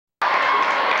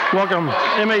Welcome,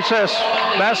 MHS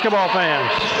basketball fans.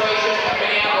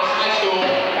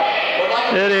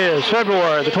 It is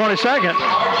February the 22nd,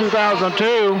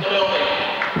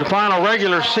 2002, the final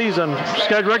regularly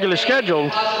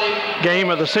scheduled game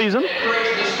of the season,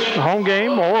 the home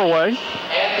game or away,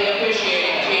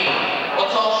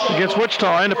 against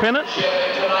Wichita Independent,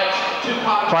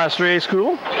 Class 3A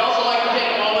school,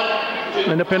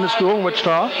 independent school in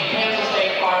Wichita,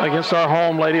 against our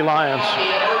home Lady Lions.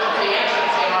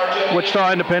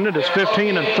 Wichita Independent is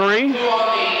 15-3,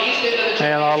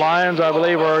 and our Lions, I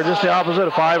believe, are just the opposite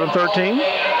of 5-13.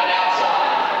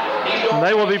 And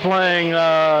they will be playing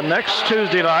next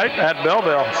Tuesday night at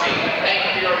Belleville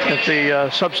at the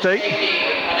Sub-State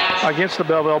against the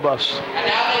Belleville Bus. And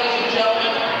now, ladies and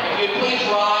gentlemen, if you'd please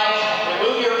rise,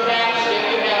 remove your caps if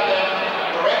you have them,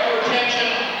 direct your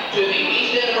attention to the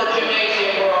east end of our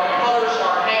gymnasium where our colors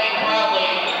are hanging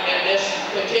proudly in this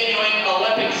continuing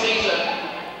Olympic season.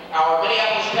 Our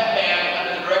Minneapolis pep band,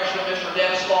 under the direction of Mr.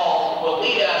 Dennis Ball, will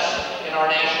lead us in our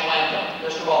national anthem.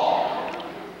 Mr. Ball.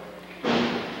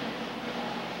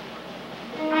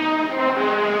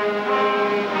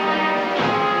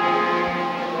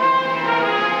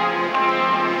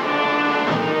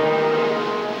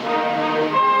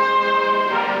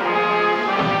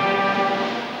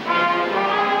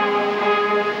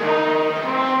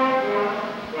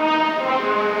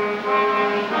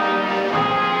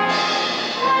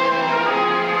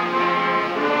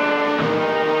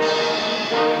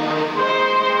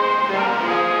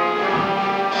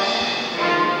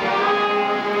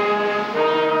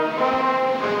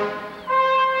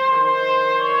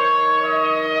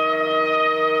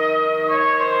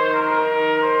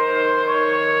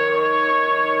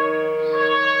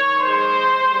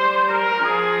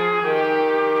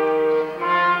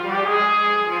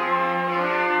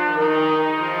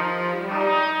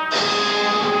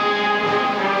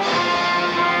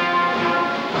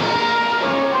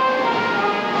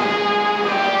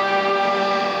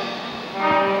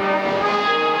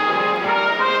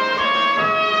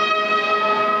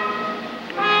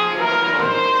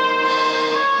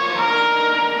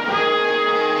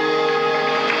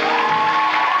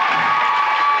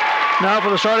 Now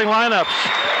for the starting lineups.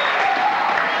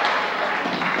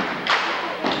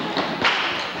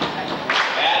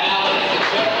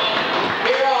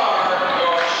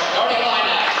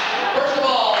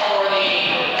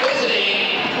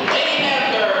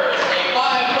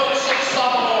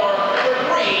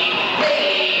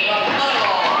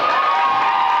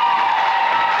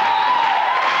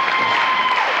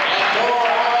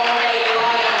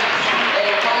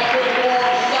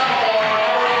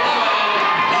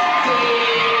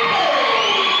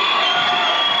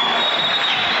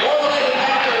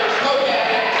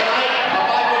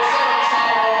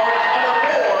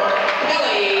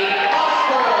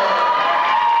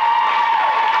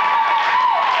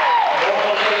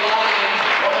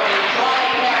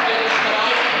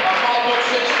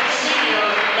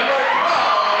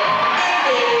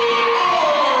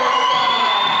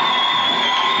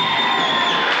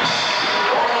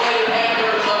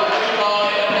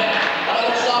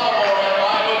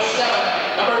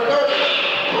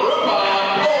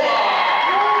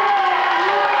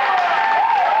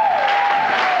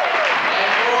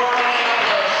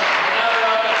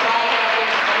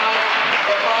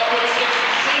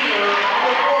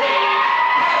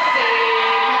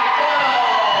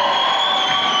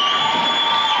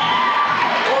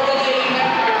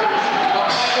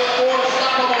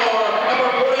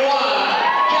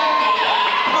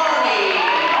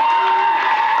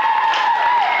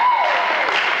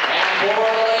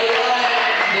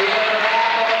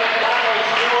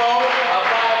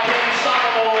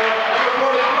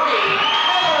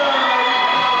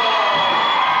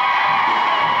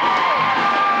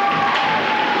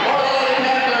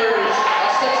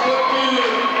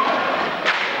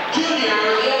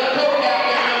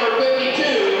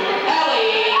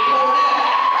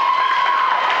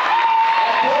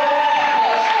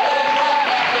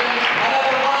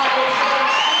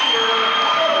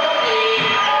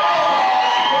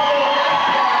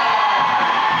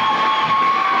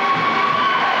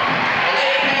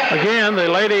 Again, the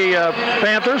Lady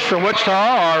Panthers from Wichita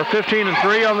are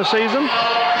 15-3 on the season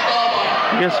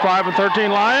against 5-13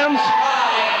 Lions.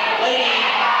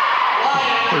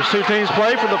 These two teams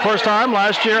played for the first time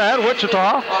last year at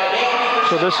Wichita,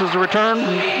 so this is the return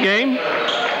game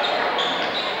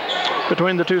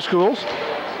between the two schools.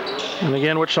 And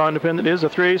again, Wichita Independent is a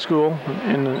 3A school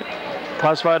and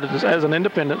classified as an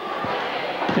independent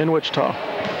in Wichita.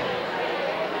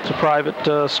 It's a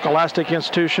private scholastic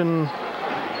institution.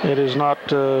 It is not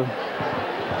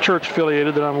church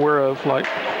affiliated that I'm aware of, like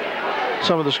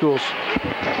some of the schools.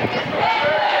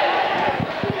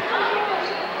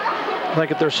 I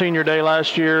think at their senior day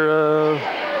last year,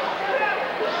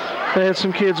 they had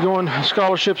some kids going,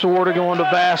 scholarships awarded going to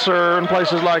Vassar and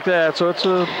places like that. So it's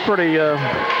a pretty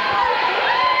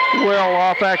well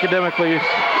off academically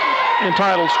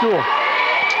entitled school.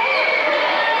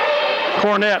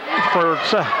 Cornett for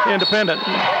Independent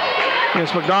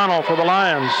against McDonald for the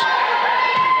Lions.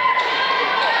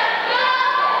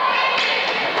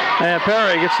 And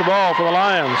Perry gets the ball for the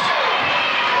Lions.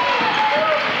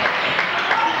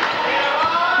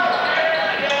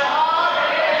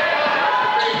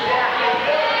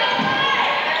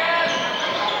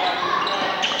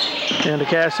 And to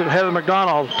cast it, Heather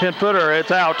McDonald, 10-footer,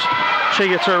 it's out. She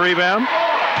gets her rebound.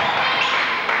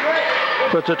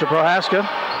 Puts it to Prohaska.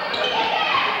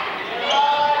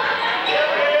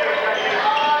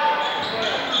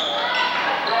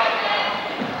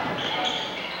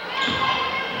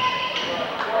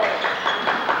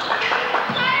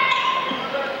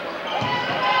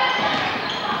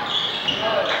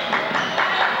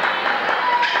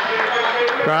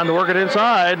 Trying to work it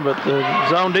inside, but the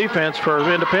zone defense for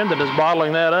Independent is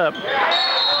bottling that up.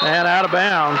 And out of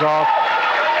bounds off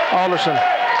Alderson.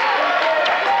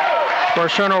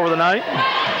 First turnover of the night.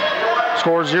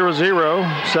 Score 0-0,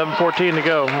 7:14 to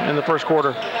go in the first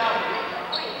quarter.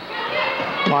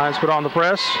 Lions put on the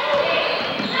press.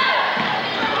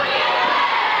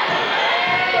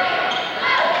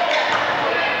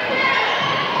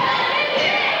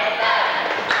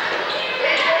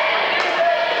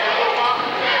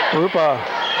 Rupa,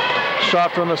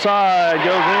 shot from the side,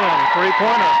 goes in,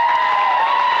 three-pointer.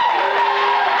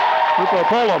 Rupa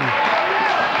Pullum,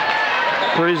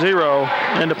 3-0,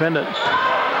 Independent.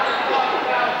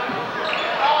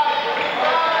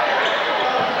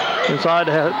 Inside,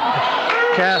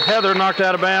 Heather knocked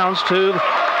out of bounds to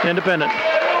Independent.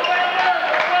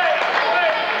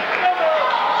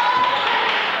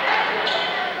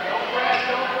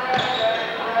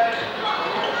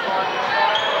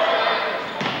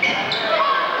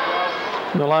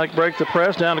 They'll like break the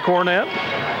press down to Cornett.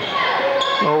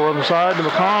 Over on the side to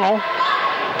McConnell.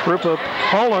 Rupa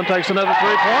Poland takes another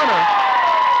three-pointer.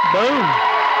 Boom.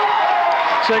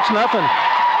 6-0.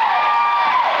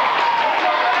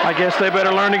 I guess they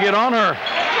better learn to get on her.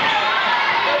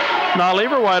 Not leave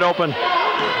her wide open.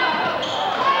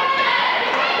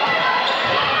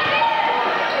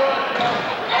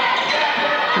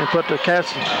 And put to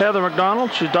Heather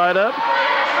McDonald. She's tied up.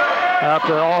 Out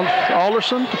to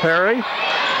Alderson, to Perry.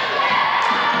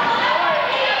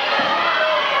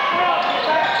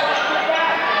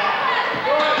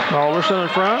 Alderson in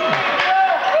front.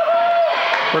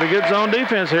 Pretty good zone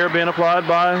defense here being applied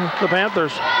by the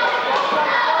Panthers.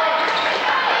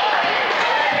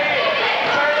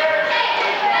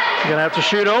 Gonna have to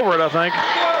shoot over it, I think.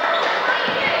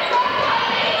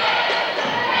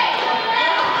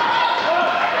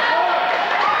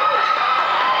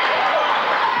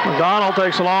 McDonald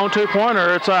takes a long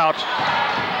two-pointer. It's out.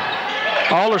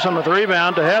 Alderson with the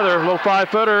rebound to Heather. A little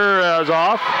five-footer is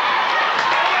off.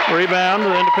 Rebound to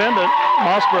the Independent.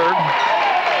 Mossberg.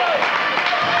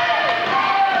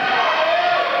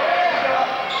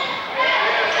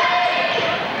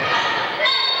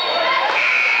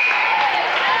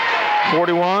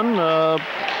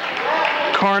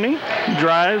 Carney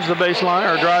drives the baseline,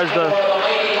 or drives the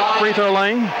free throw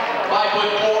lane.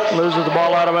 Loses the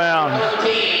ball out of bounds.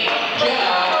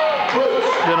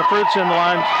 Jenna Fruits in the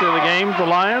line to the game for the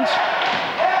Lions.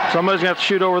 Somebody's going to have to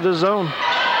shoot over this zone.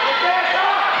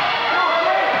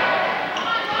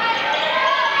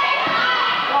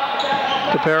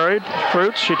 To Perry.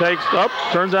 Fruits, she takes up,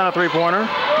 turns down a three-pointer.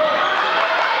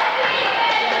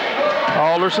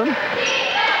 Alderson.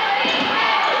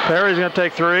 Perry's going to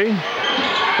take three.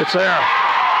 It's there.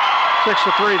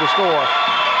 6-3 to score.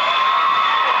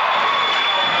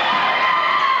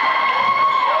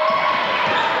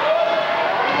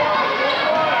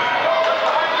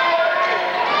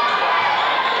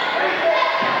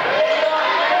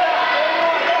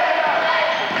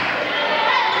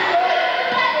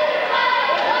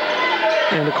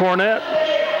 Into Cornett,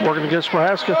 working against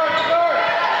Prohaska.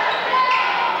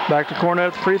 Back to Cornett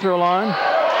at the free throw line.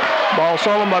 Ball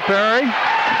stolen by Perry.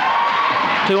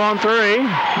 2-on-3.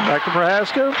 Back to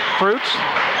Prohaska. Fruits.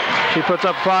 She puts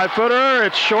up a five-footer.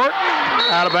 It's short.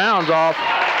 Out of bounds off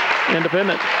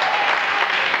Independent.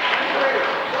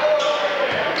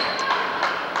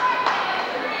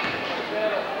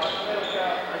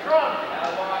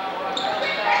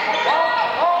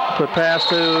 Put pass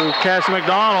to Cassie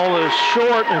McDonald is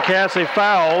short, and Cassie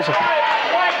fouls.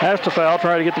 Has to foul,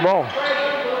 try to get the ball. The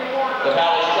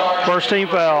foul is charged First team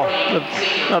foul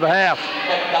of the half.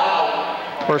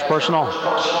 First personal. And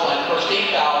first team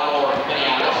foul for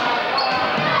Minneapolis.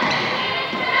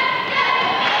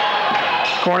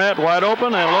 Cornett wide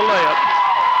open and a little layup.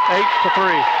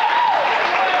 8-3.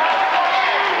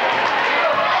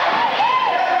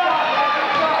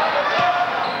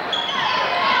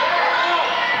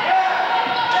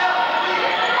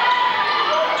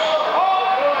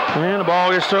 And the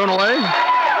ball gets thrown away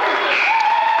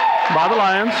by the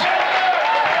Lions.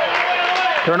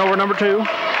 Turnover number 2.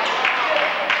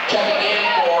 Checking in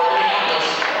for Minneapolis.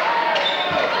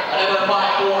 Number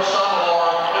 5'4"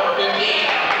 sophomore, number 15,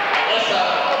 Alyssa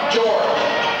George.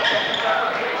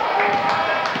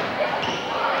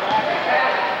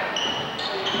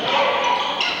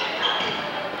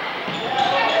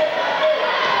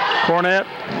 Cornett,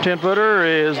 10-footer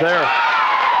is there.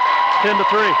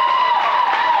 10-3.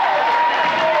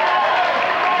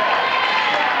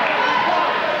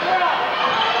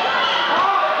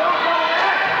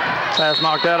 Pass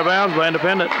knocked out of bounds by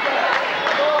Independent.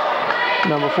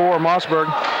 Number 4, Mossberg.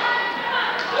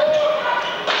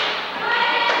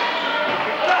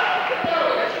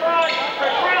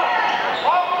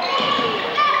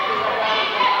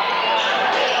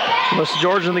 Alyssa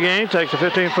George in the game, takes a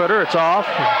 15-footer, it's off.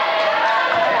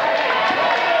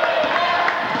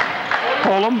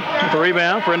 Pullum with the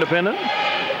rebound for Independent.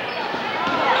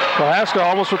 Prohaska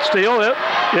almost with steal.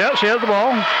 Yep, she has the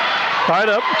ball. Tied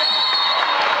up.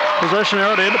 Possession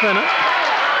arrow to Independent.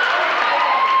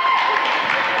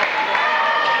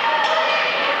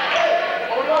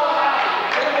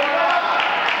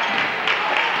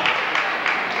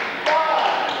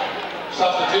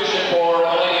 Substitution for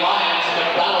the Lady Lions,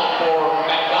 McDonald for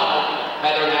McDonald.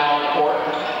 Heather now on the court.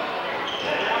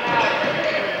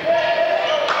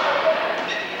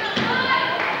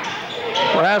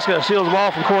 Prohaska steals the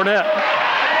ball from Cornett.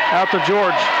 Out to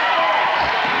George.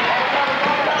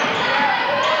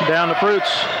 Down to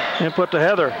Fruits. Input to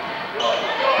Heather.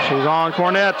 She's on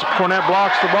Cornett. Cornett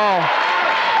blocks the ball.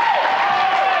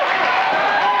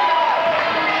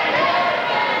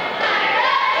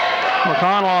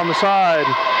 McConnell on the side.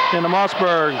 Into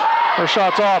Mossberg. Her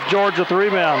shot's off. George with the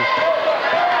rebound.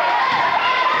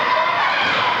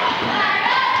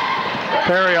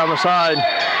 Perry on the side.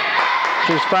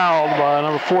 She's fouled by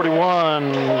number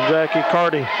 41, Jackie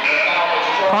Carney.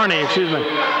 Excuse me.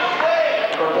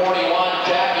 Number 41,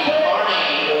 Jackie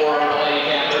Carney for the Lady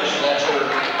Panthers. That's her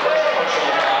first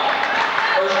personal foul.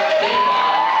 First team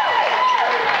foul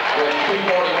with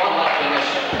 2:41 left in this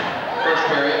first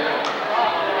period.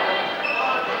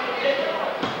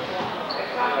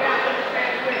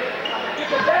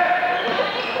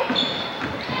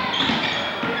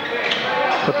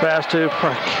 The pass to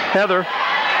Heather.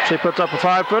 She puts up a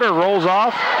 5-footer, rolls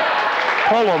off.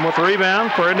 Pullum with the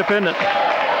rebound for Independent.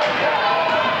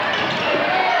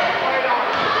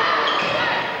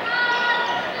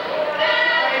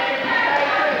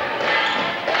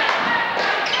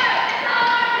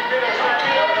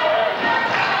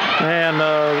 And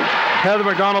Heather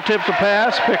McDonald tips the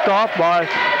pass, picked off by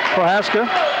Prohaska.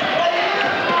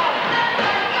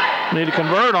 Need to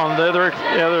convert on the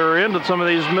other end of some of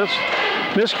these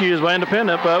miscues by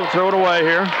Independent, but we'll throw it away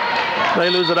here. They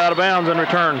lose it out of bounds in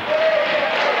return.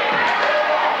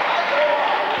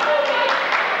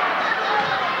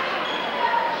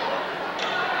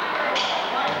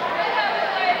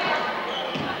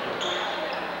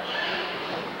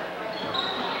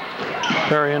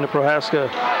 Perry into Prohaska.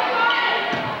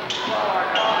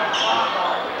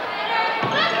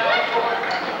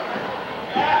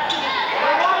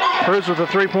 Fruits with a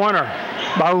 3-pointer.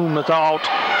 Boom, it's out.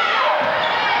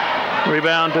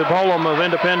 Rebound to Pullum of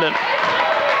Independent.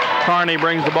 Carney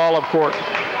brings the ball up court.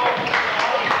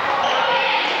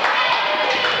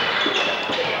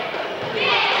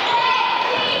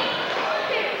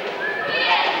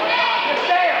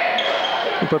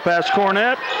 Put past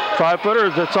Cornett.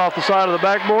 5-footer, it's off the side of the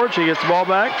backboard. She gets the ball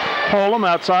back. Pullum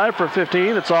outside for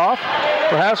 15. It's off.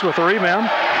 Perhaps with the rebound.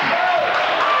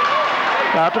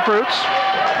 Out to Fruits.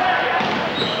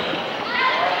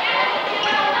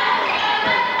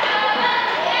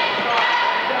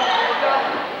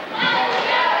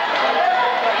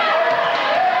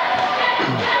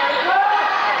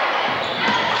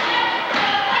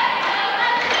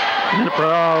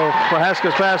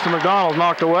 Prohaska's pass to McDonald,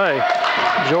 knocked away.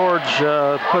 George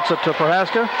puts it to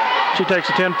Prohaska. She takes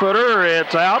a 10-footer.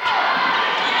 It's out.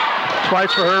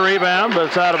 Fights for her rebound, but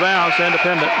it's out of bounds to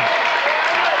Independent.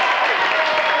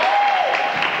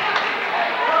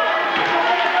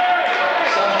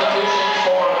 Substitutions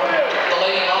for the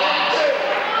Lady Lions.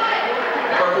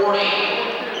 Number 40,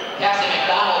 Cassie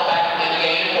McDonald back in the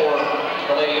game for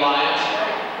the Lady Lions.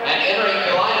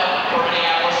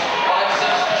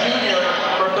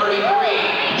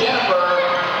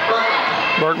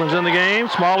 Bergman's in the game.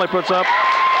 Smalley puts up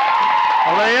a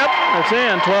layup. It's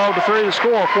in. 12-3 the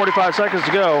score. 45 seconds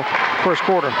to go. First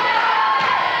quarter.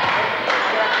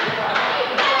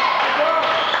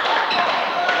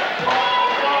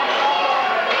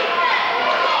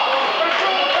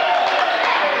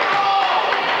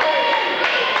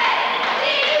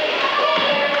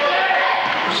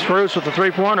 Spruce with the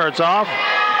three-pointer. It's off.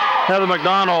 Heather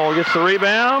McDonald gets the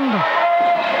rebound.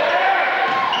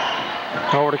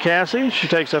 Over to Cassie. She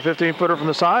takes a 15-footer from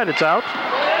the side. It's out.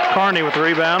 Carney with the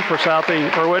rebound for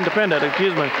Independent.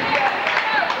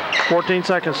 14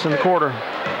 seconds in the quarter.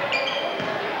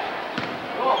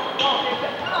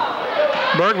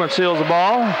 Bergman seals the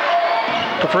ball.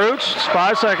 To Fruits.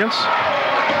 5 seconds.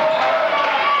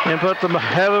 Input to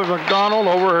Heather McDonald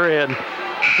over her head.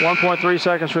 1.3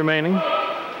 seconds remaining.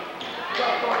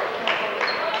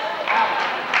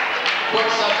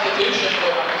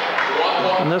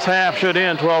 And this half should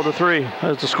end 12-3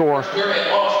 as the score.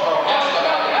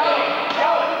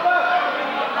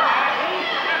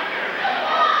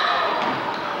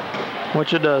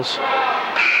 Which it does.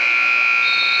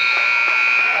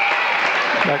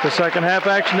 Back to second half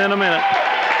action in a minute.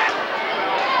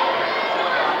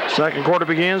 Second quarter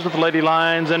begins with the Lady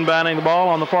Lions inbounding the ball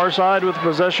on the far side with the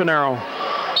possession arrow.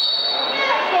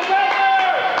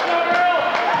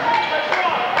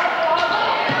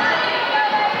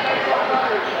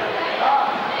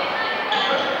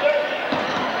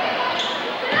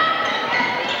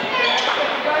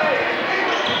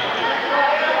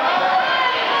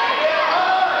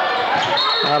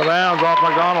 Out of bounds off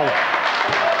McDonald.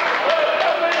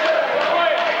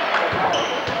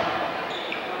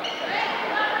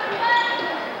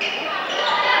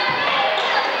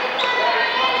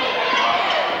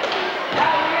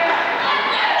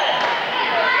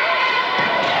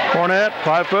 Cornett,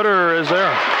 5-footer is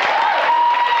there.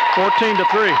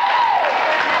 14-3.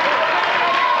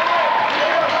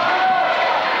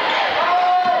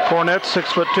 Cornett,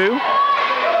 6'2".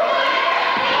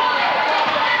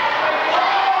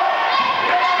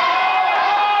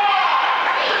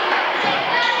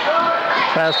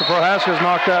 Pass to Prohaska is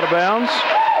knocked out of bounds.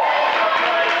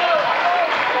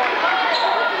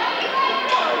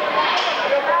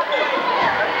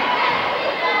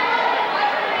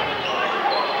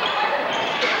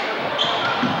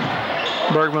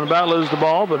 Bergman about to lose the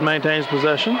ball, but maintains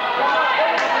possession.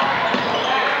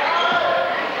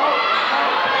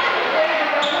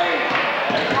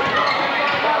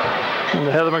 And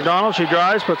to Heather McDonald, she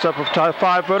drives, puts up a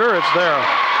 5-footer. It's there.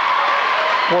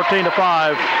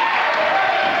 14-5.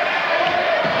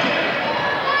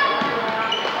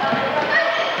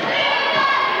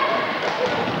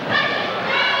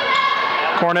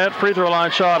 Cornett free throw line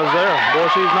shot is there. Boy,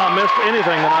 she's not missed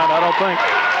anything tonight, I don't think.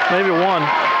 Maybe one.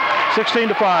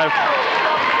 16-5.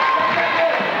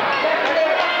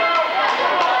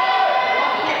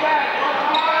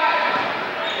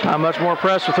 I'm much more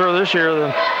impressed with her this year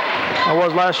than I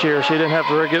was last year. She didn't have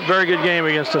a very good game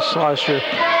against us last year.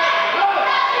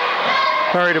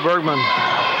 Perry to Bergman.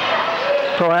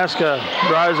 Prohaska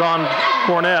drives on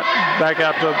Cornett. Back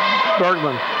out to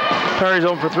Bergman. Perry's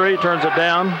open for three, turns it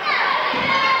down.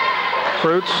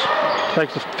 Fruits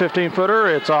takes the 15-footer.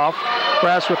 It's off.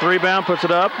 Brass with the rebound, puts it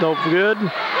up. No good.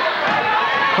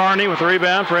 Carney with the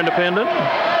rebound for Independent.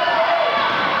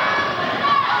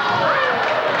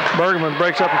 Bergman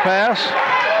breaks up a pass.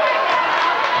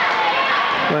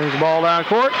 Brings the ball down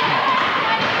court.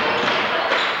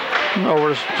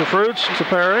 Over to Fruits, to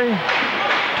Perry.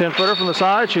 10-footer from the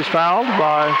side. She's fouled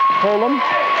by Polam.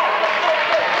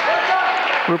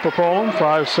 Rupa Polam,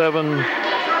 5'7".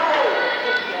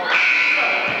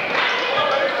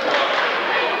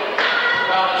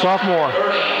 Sophomore.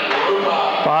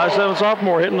 5'7"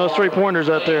 sophomore hitting those three-pointers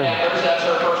out there. That's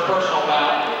her first personal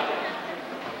foul.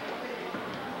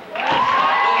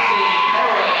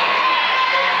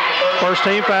 First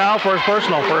team foul, first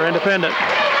personal for Independent.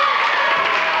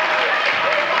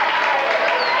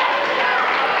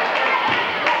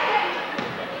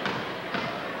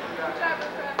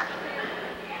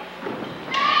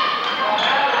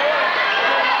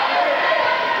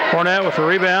 Cornett with the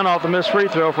rebound off the missed free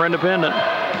throw for Independent.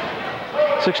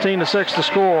 16-6 to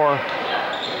score.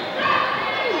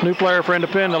 New player for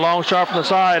Independent, long shot from the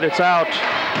side, it's out.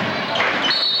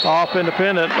 Off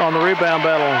Independent on the rebound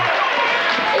battle.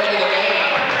 Into the game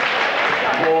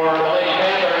for the Lady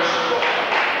Panthers,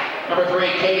 number 3,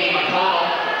 Katie McConnell.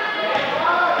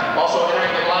 Also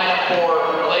entering the lineup for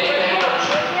the Lady Panthers,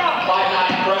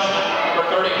 5'9" freshman,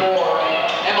 number 34,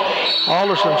 Emily.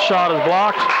 Alderson's shot is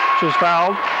blocked. She's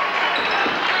fouled.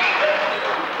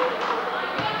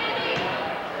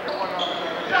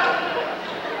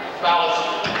 Foul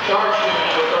is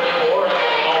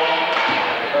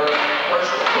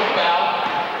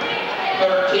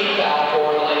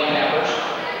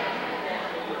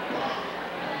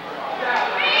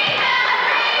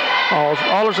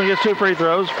balls. Alderson gets 2 free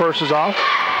throws. First is off.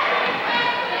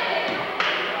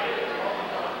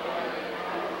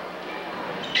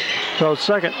 So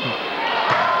second.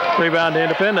 Rebound to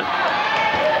Independent.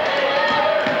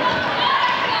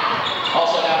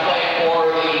 Also now playing for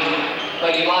the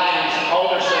Lady Lions,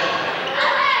 Alderson,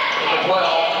 number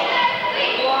 12.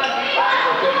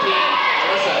 Number 15,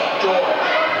 Alyssa George.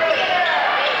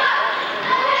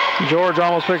 George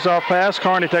almost picks off pass.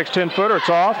 Carney takes 10-footer. It's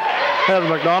off. Heather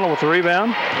McDonald with the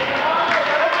rebound.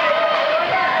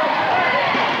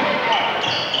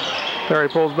 Perry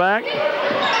pulls back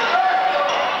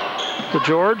to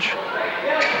George.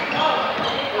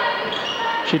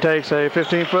 She takes a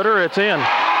 15-footer. It's in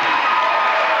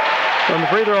from the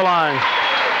free throw line.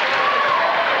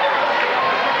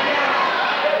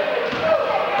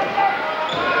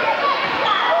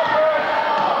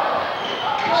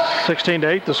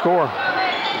 16-8 the score.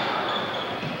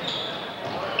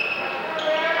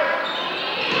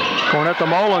 Cornett to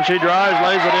Mullen. She drives,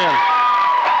 lays it in.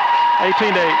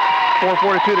 18-8.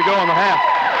 4:42 to go in the half.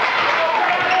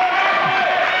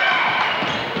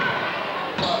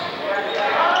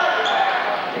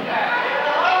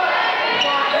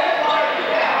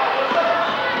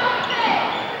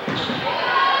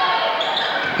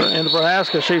 Into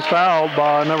Prohaska, she's fouled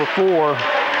by number 4,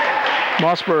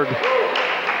 Mossberg.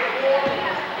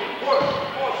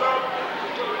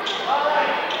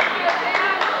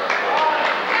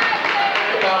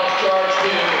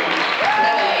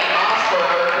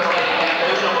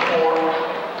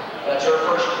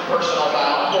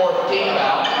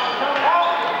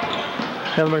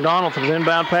 Heather McDonald for the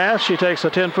inbound pass. She takes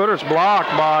a 10-footer. It's blocked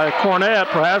by Cornett.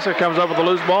 Prohaska comes up with a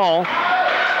loose ball.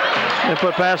 And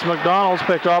put past McDonald's,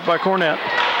 picked off by Cornett.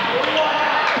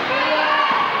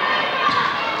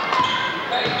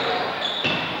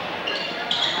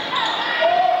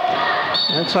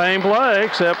 And same play,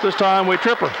 except this time we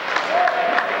trip her.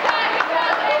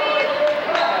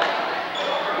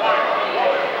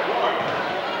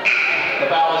 The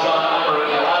foul is on number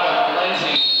 11,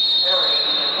 Lindsay Perry.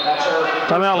 That's her.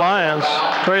 Timeout Lions,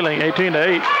 trailing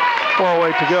 18-8.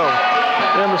 4:08 to go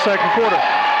in the second quarter.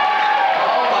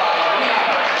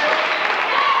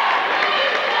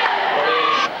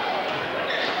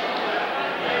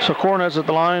 So Cornett's at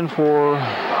the line for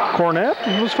Cornett.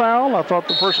 It was foul. I thought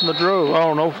the person that drove.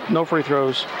 Oh, no free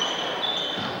throws.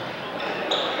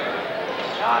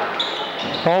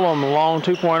 Pullum, the long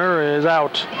 2-pointer is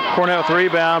out. Cornett with the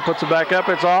rebound, puts it back up.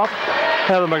 It's off.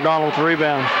 Heather McDonald with the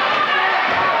rebound.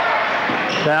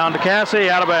 Down to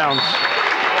Cassie, out of bounds.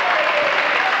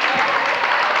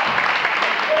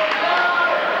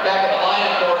 Back at the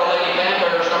line for the Lady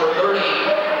Panthers, number 30,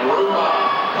 Rupa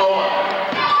Cohen.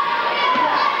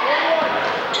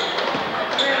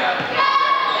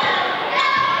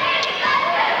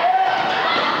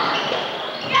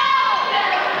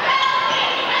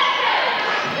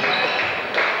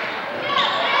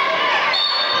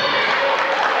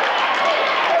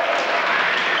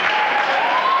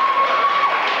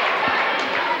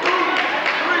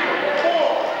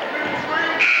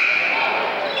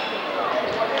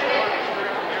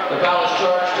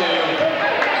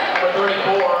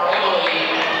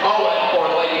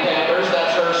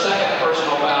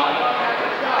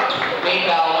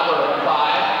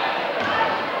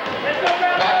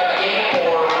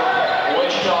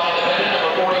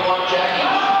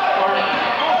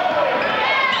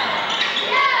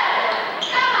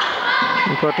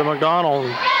 Put to McDonald,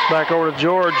 back over to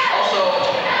George.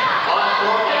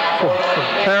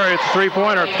 Perry, it's a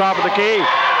 3-pointer at the top of the key.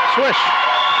 Swish.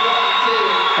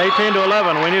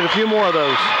 18-11. We need a few more of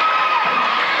those.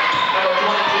 Number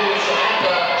 22,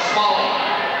 Samantha Smalley.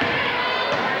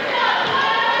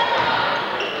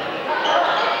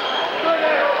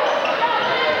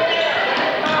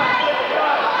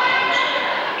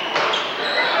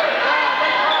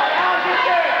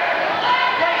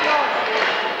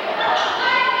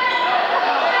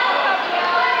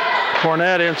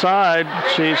 Cornett inside.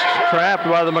 She's trapped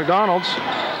by the McDonald's.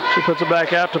 She puts it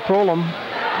back out to Pullum.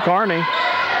 Carney.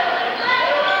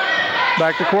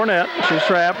 Back to Cornett. She's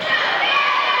trapped.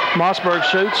 Mossberg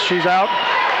shoots. She's out.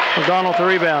 McDonald the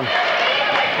rebound.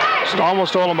 It's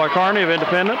almost stolen by Carney of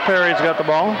Independent. Perry's got the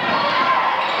ball.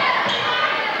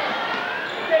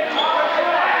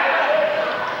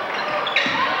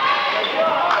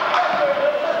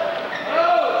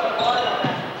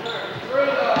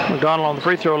 McDonald on the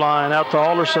free throw line, out to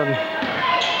Alderson.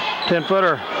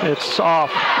 10-footer, it's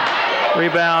off.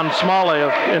 Rebound, Smalley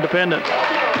of Independent.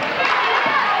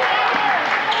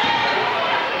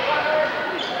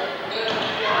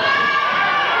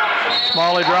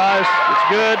 Smalley drives, it's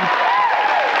good,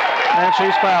 and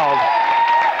she's fouled.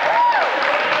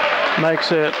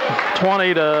 makes it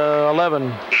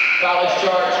 20-11. Foul is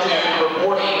charged to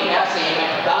reporting Cassie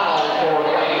McDonald for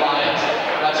the Lady Lions.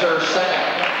 That's her second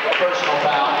personal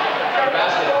foul. The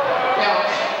basket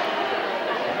counts.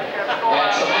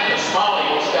 And Samantha Smalley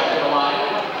will step to the line.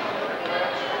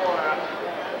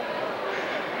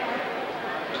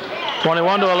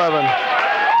 21-11.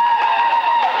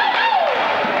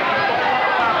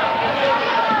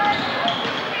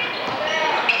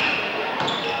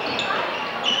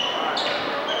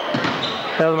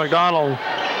 Heather McDonald,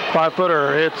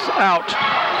 5-footer, it's out.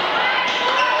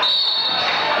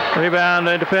 Rebound,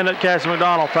 independent, Cassie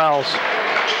McDonald fouls. The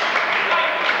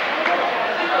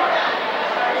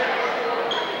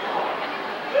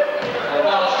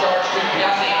foul is charged to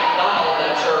Cassie McDonald.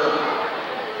 That's her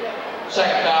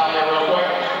second foul here real quick.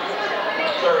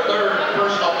 It's her third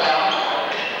personal foul.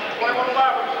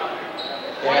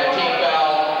 And team foul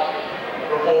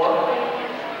for 4.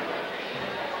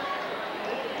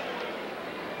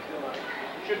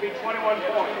 Should be 21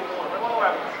 points.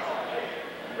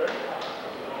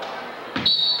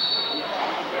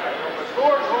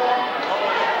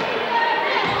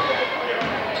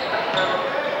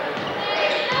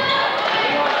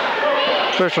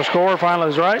 Official score finally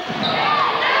is right.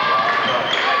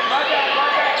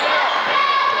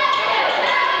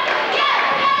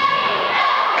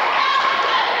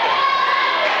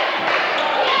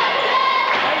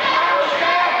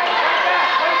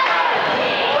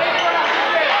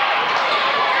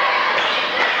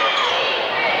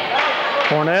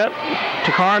 Cornett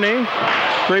to Carney.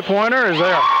 3-pointer is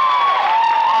there.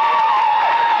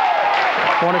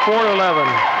 24-11.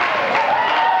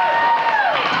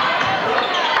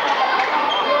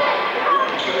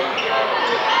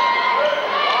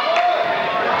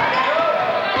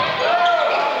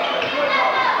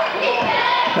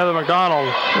 Heather McDonald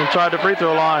inside the free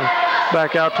throw line.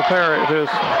 Back out to Perry, to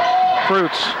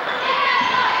Fruits.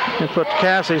 And put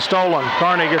Cassie stolen.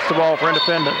 Carney gets the ball for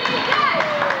independent.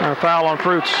 And a foul on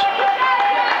Fruits. The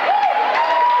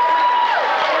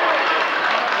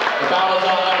foul is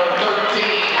on number 13,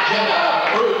 Jenna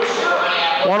Fruits for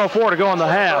Minneapolis. 104 to go in the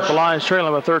half. The Lions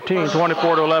trailing by 13,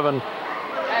 24-11.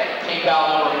 Team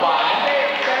foul number 5.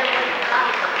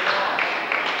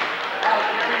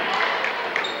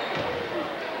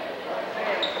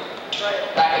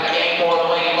 Back in the game for the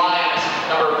Lady Lions,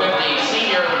 number 50,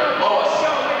 senior Lois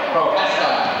Prohesta.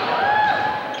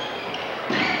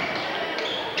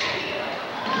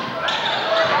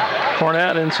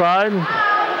 Cornett inside.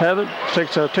 Heather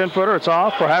takes a 10-footer. It's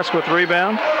off. Prohaska with the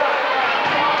rebound.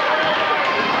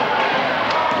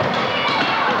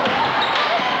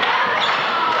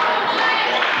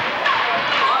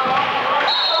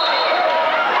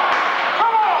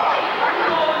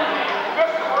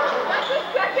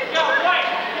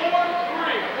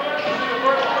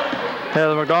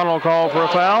 Heather McDonald called for a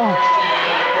foul. 43,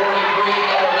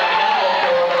 Heather McDonald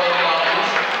for the Lady Lions.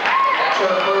 That's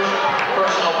her first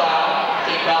personal foul.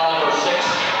 Team foul number 6.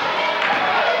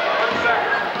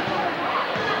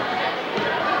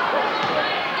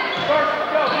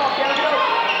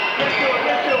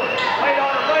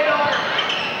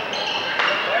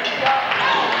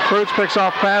 Fruits picks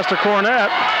off pass to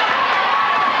Cornett.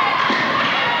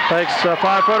 Takes a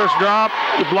 5-footer drop.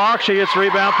 The block. She gets the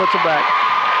rebound, puts it back.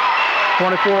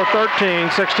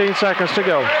 24-13, 16 seconds to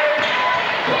go.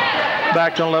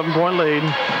 Back to an 11-point lead.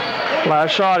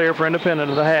 Last shot here for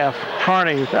independent of the half.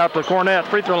 Carney out to Cornett.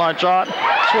 Free throw line shot.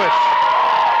 Swish.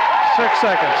 6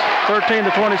 seconds.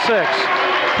 13-26.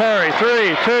 Perry,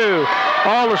 3-2.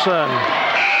 Alderson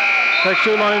takes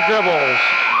 2 long dribbles.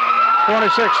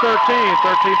 26-13,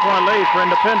 13-point lead for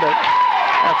independent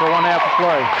after 1 half of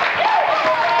play.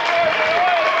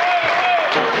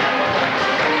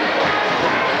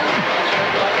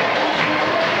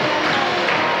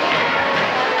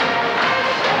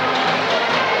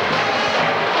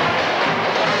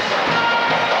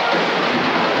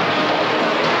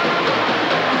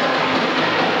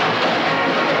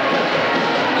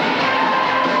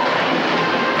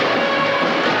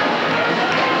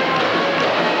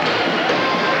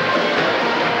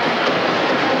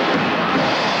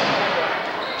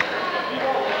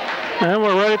 And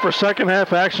we're ready for second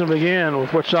half action to begin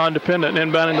with Wichita Independent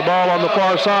inbounding the ball on the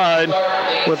far side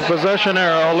with the possession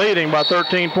arrow leading by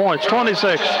 13 points,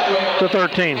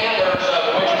 26-13.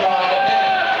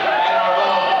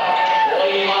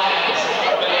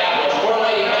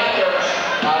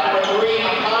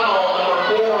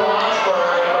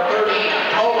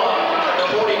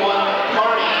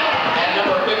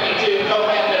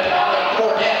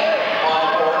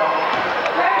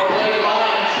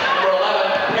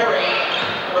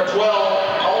 For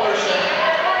 12, Alderson.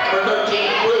 For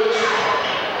 13, Fruits.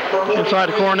 Inside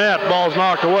to Cornett. Ball's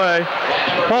knocked away.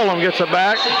 Pullum gets it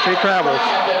back. She travels.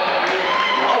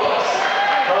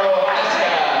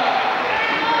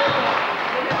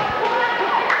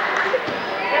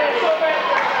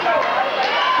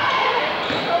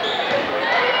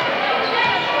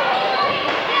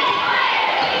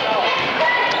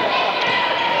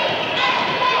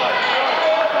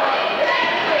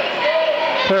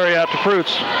 Perry out to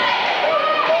Fruits.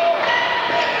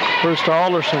 Fruits to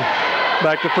Alderson.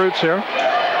 Back to Fruits here.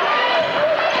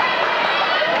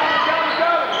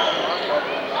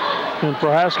 And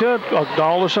Prohaska,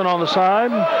 Alderson on the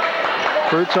side.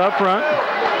 Fruits up front.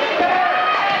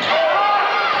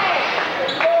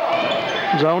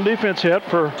 Zone defense hit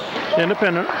for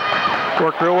Independent.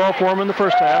 Worked real well for him in the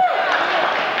first half.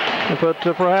 And put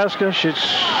to Prohaska. She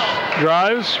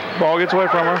drives. Ball gets away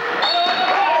from her.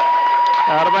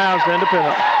 Out of bounds to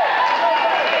Independent.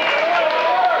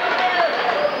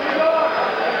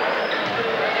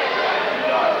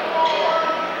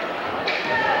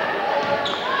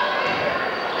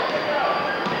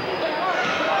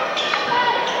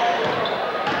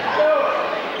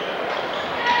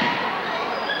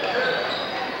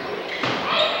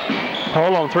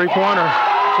 Pullum, three-pointer.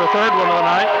 It's the third one of the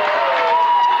night.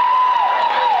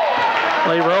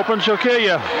 Leave her open, she'll kill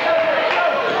you.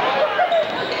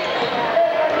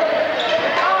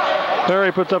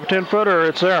 Perry puts up a 10-footer.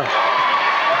 It's there.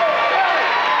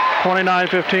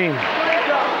 29-15.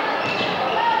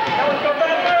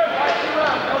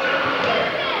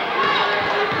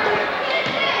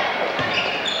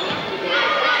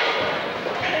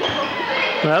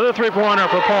 Another three-pointer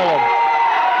for Pullum.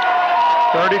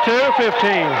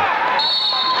 32-15.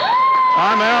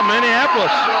 Timeout,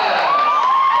 Minneapolis.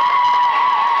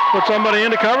 Put somebody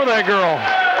in to cover that girl.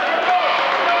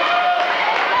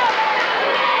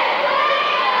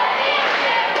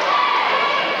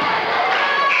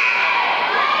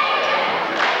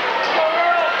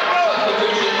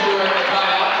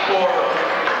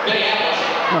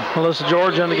 Melissa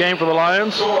George in the game for the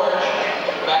Lions. George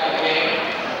back in the game.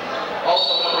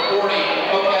 Also number 40,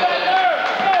 co-captain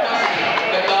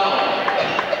McDonald.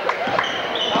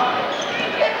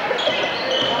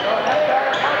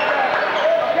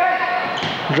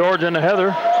 George into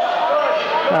Heather.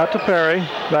 Out to Perry.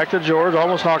 Back to George.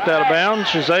 Almost knocked out of bounds.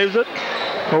 She saves it.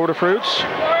 Over to Fruits.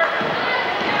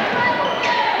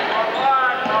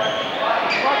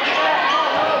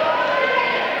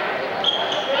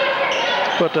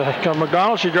 But to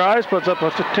McDonald, she drives, puts up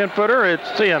a 10-footer.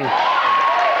 It's in.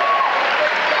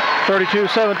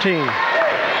 32-17.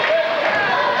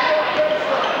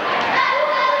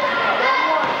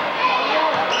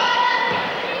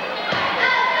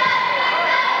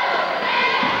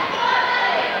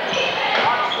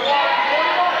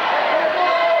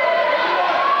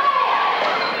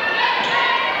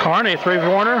 Carney,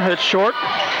 three-pointer. It's short.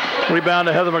 Rebound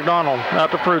to Heather McDonald. Out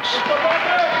to Fruits.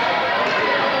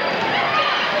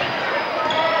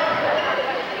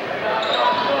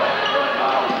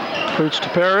 Fruits to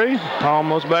Perry,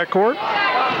 almost backcourt.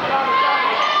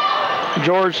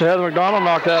 George to Heather McDonald,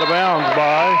 knocked out of bounds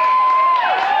by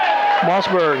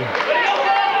Mossberg.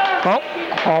 Oh,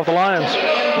 off the Lions.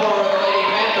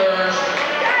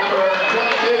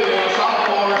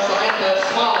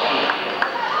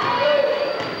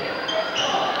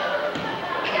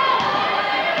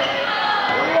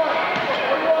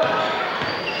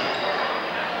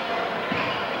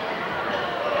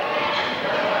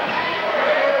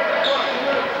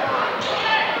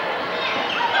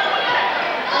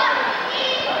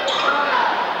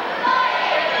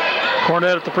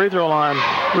 Cornett at the free throw line.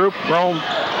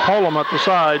 Pullum at the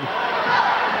side.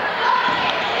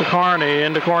 To Carney,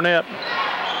 into Cornett.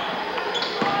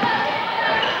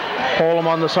 Pullum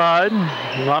on the side.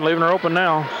 Not leaving her open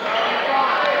now.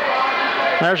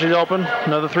 There she's open.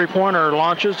 Another three-pointer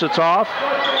launches. It's off.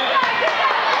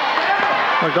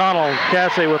 McDonald,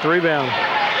 Cassie with the rebound.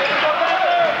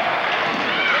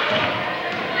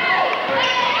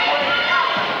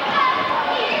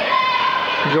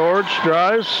 George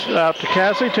drives out to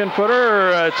Cassie,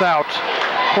 10-footer, it's out.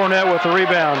 Cornett with the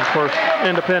rebound for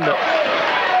Independent.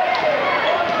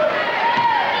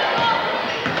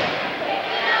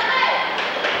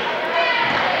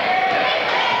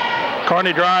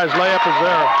 Carney drives, layup is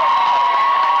there.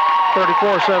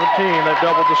 34-17, they've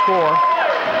doubled the score.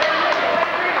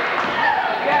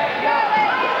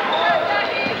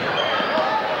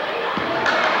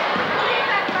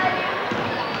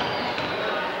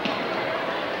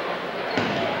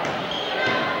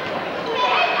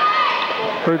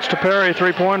 Fruits to Perry,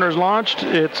 three-pointers launched,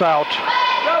 it's out.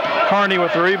 Carney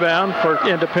with the rebound for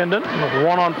Independent, with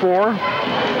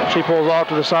 1-on-4. She pulls off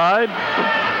to the side.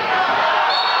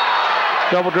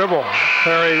 Double dribble.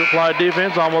 Perry applied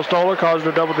defense, almost stole her, caused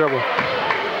her double dribble.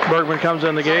 Bergman comes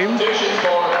in the game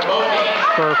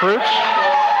for Fruits.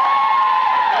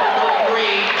 Number 33,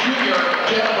 junior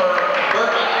Jennifer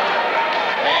Bergman.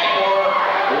 And for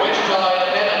Wichita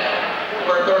Independent,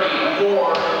 number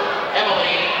 34,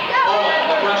 Emily Owen,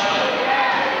 the freshman.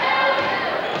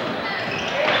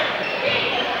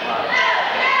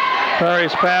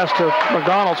 Perry's pass to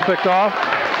McDonald's picked off.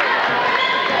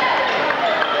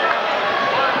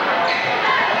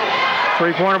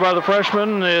 Three-pointer by the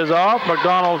freshman is off.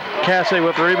 McDonald Cassie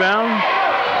with the rebound.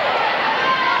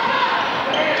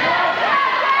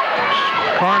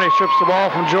 Carney strips the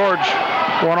ball from George.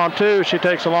 1-on-2. She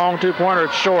takes a long two-pointer.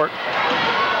 It's short.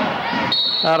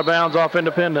 Out of bounds off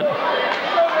Independent.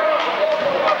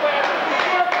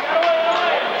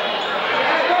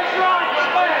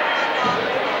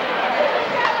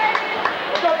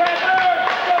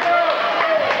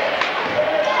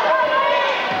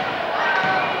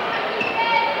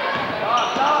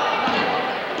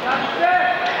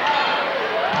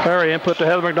 Perry input to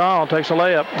Heather McDonald, takes a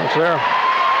layup. It's there.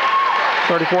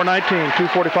 34-19,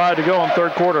 2:45 to go in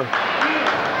third quarter.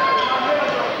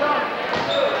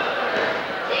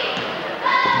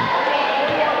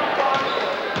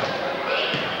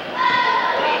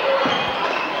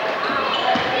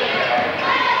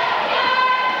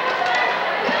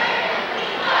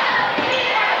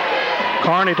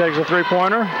 Carney takes a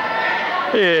three-pointer.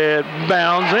 It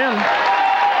bounds in.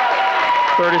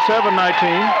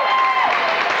 37-19.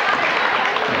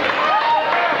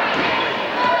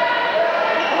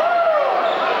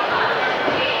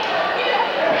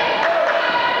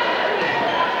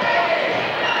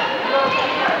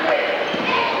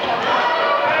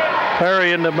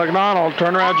 Perry into McDonald.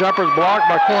 Turnaround jumper's blocked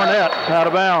by Cornett. Out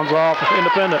of bounds off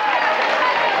Independent.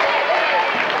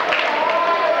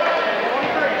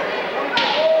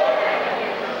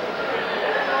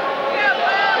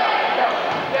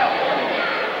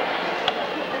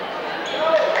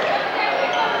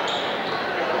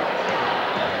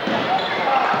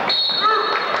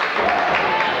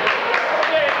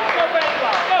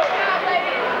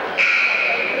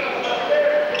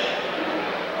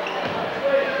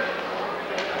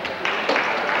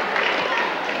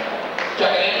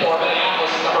 Checking in for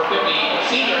Minneapolis, number 50,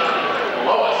 senior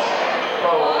Lois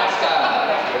Prohaska.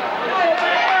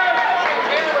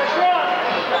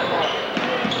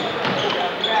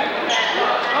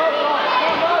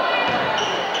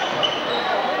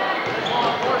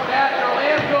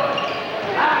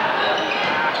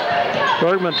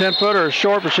 Bergman 10-footer is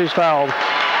short, but she's fouled.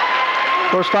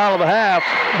 First foul of the half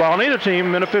by either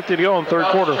team. Minute 50 to go in third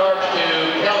quarter. Charge to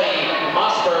Kelly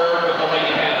Mossberg with the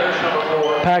Lady Panthers, number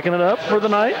 4. Packing it up for the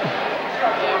night.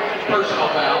 Personal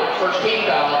foul, first team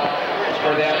foul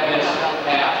for them in this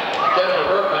half. Jennifer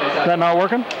Bergman is Is that not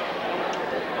working?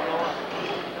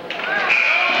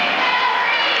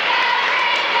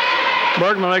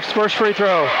 Bergman makes the first free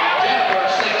throw. Jennifer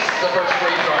sinks the first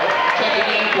free throw. Checking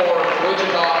in for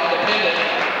Wichita Independent,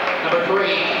 number 3,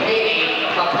 Katie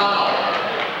McConnell.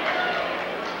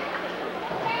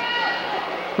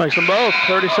 Makes them both.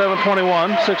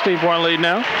 37-21, 16-point lead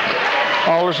now.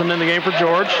 Alderson in the game for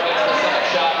George. That's the second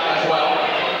shot as well.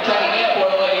 Checking in for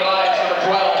the Lady Lions, number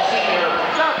 12, senior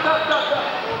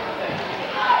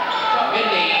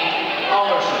Mindy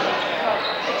Alderson.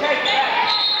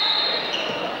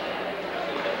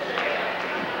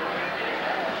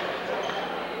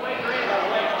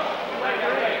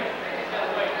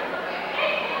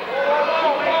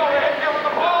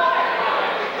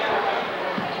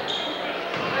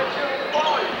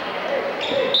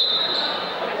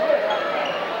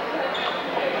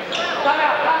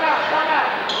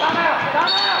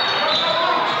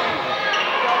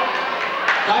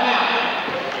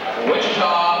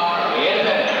 Wichita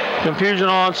Independent. Confusion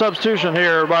on substitution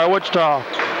here by Wichita.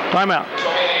 Timeout. So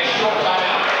a short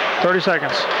timeout. 30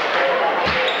 seconds.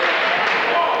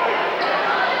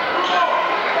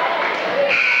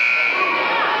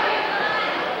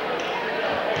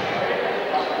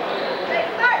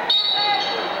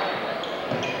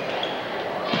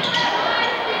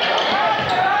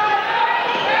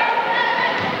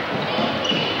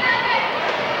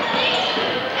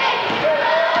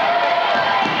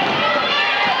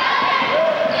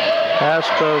 Pass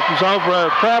to Zobra.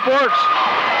 Trap works.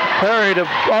 Perry to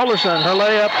Alderson. Her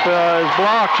layup is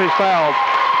blocked. She's fouled.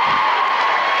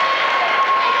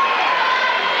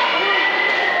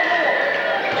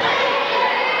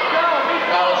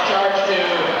 Foul is charged to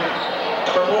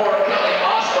number 4, Kelly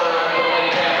Mossberg for the Lady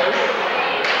Panthers.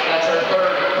 That's her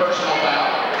third personal foul.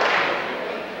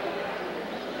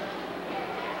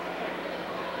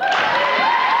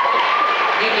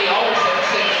 Mindy Alderson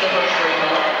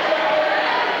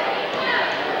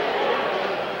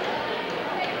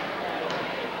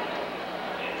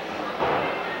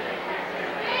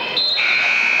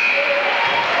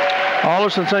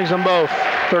Alderson sinks them both.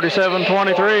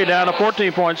 37-23, down to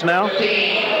 14 points now.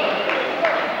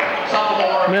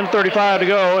 Minute 35 to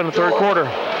go in the third quarter.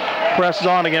 Presses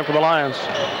on again for the Lions.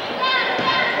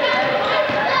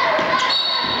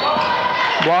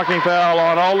 Blocking foul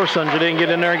on Alderson. She didn't get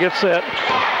in there and get set.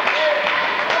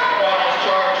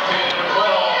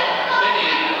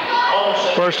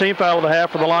 First team foul of the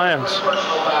half for the Lions.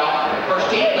 First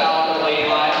team foul for the Lady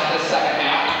Lions this second half.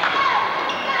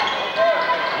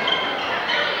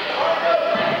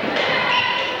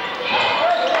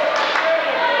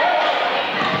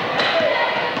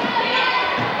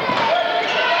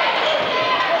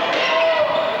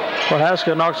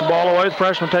 Prohaska knocks the ball away. The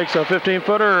freshman takes a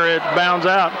 15-footer. It bounds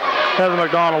out. Heather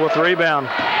McDonald with the rebound.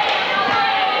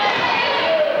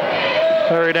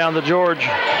 Carry down to George.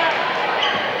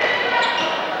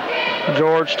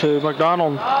 George to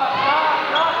McDonald.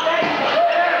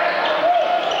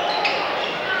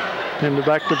 And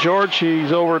back to George.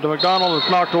 She's over to McDonald.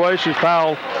 It's knocked away. She's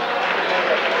fouled.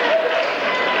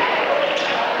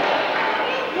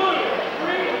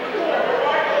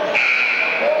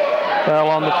 Foul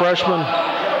on the freshman,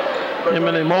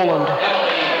 Emily Moland.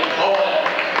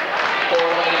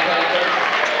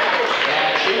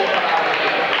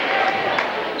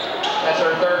 That's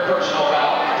her third personal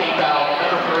foul, team foul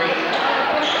number 3.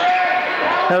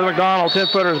 Heather McDonald,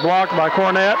 10-footer is blocked by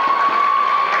Cornett.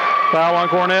 Foul on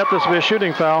Cornett. This will be a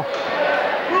shooting foul.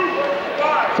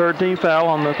 Third team foul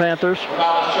on the Panthers.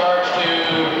 Foul is charged to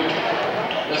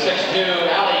the 6'2",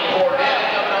 Allie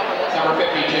Cornett, number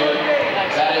 52.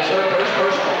 That is her first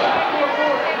personal foul.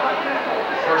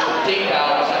 First team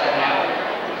foul in the second half.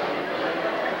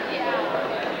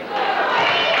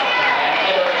 And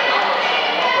Heather McDonald's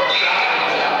first shot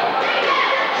is out.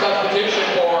 Substitution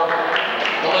for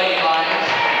the Lady Lions.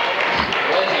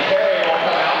 Lindsay Perry will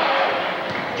come out.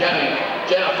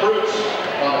 Jenna Fruits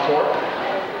on the court.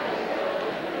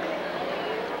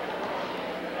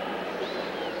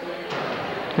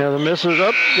 Yeah, the misses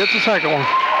up, gets the second one.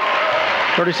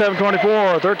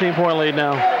 37-24, 13-point lead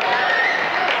now.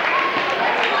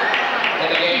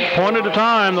 Point at a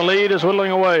time, the lead is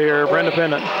whittling away here for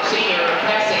Independent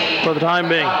for the time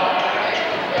being.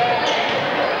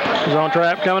 Zone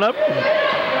trap coming up.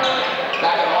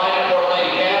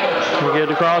 We get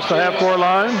across the half-court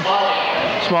line.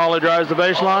 Smalley drives the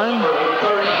baseline.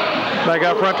 Back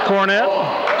out front to Cornett.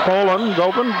 Poland's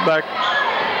open. Back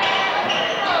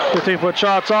 15-foot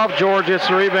shots off. George gets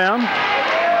the rebound.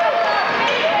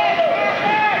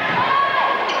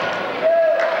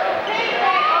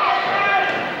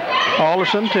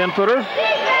 Alderson, 10-footer.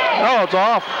 Oh, it's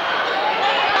off.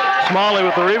 Smalley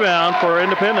with the rebound for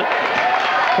Independent.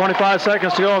 25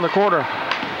 seconds to go in the quarter.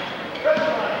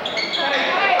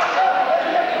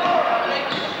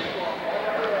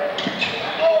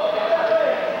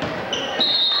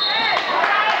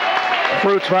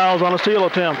 Fruits fouls on a steal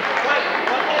attempt.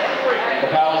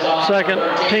 Second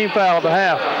team foul at the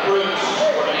half. Fruits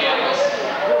for Minneapolis.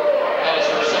 That is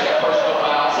her second personal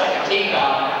foul, second team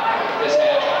foul this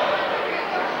half.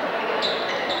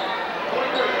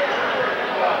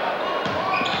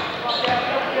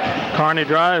 Carney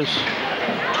drives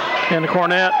into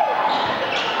Cornett.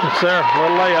 It's there, a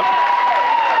little layup.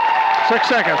 6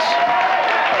 seconds.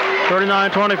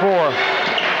 39-24.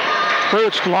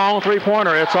 Fruits, long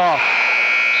three-pointer, it's off.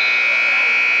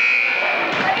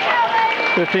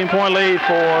 15-point lead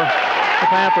for the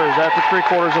Panthers after 3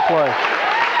 quarters of play.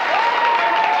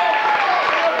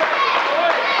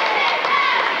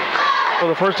 For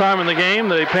the first time in the game,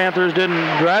 the Panthers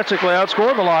didn't drastically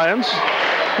outscore the Lions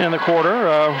in the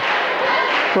quarter.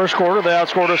 First quarter, they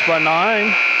outscored us by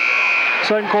 9.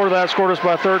 Second quarter, they outscored us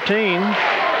by 13.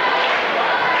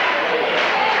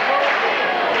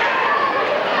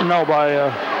 No, by...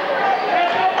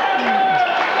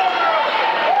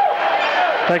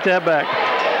 take that back.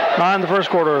 9 in the first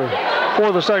quarter, 4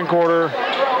 in the second quarter,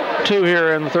 2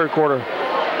 here in the third quarter.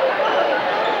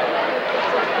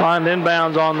 Line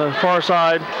inbounds on the far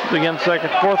side to begin the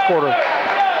fourth quarter.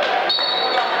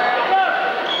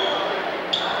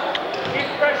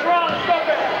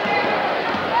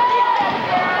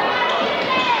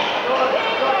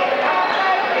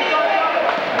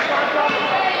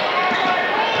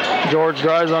 George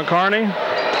drives on Carney.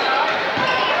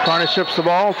 Carney strips the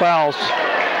ball, fouls. The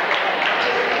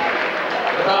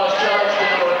foul is charged to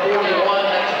number 41,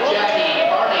 that's Jackie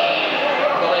Carney,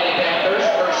 the Lady Panthers,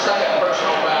 her second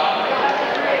personal foul.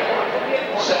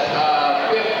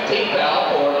 Fifth team foul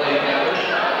for the Lady Panthers.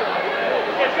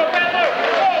 Let's go Panthers!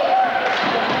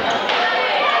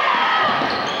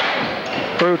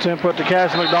 Fruits input to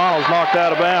Cassie McDonald's knocked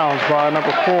out of bounds by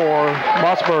number 4,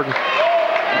 Mossberg.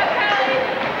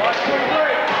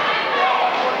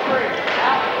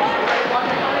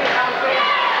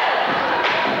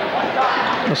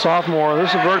 The sophomore. This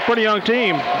is a pretty young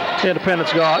team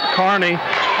Independence got. Carney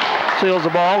seals the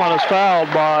ball and is fouled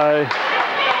by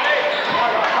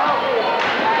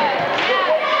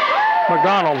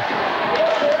McDonald.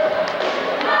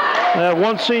 They have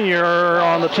one senior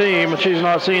on the team, and she's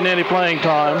not seen any playing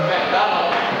time.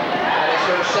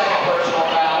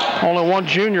 Only one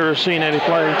junior has seen any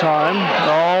playing time.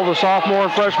 All the sophomore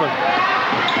and freshmen.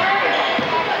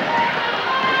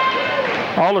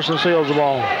 Alderson seals the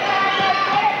ball.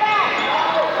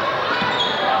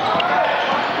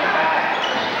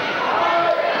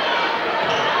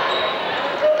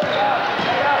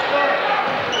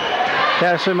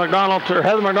 Cassie McDonald, or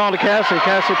Heather McDonald to Cassie.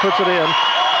 Cassie puts it in.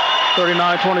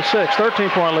 39-26,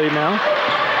 13-point lead now.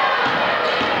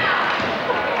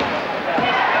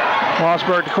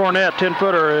 Mossberg to Cornett,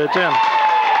 10-footer, it's in.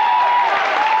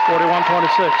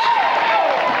 41-26.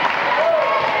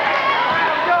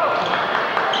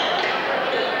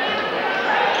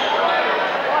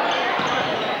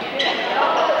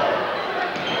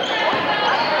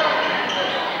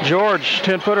 George,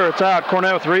 10-footer, it's out.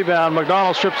 Cornett with the rebound.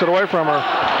 McDonald strips it away from her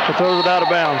and throws it out of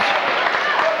bounds.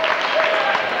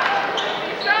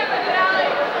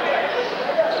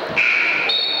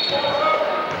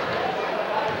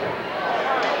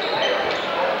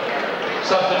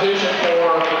 Substitution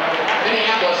for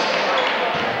Minneapolis.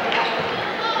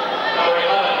 Number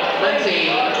 11, Lindsay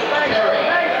Perry.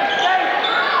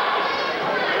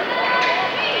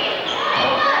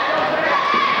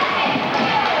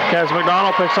 Cassie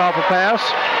McDonald picks off a pass.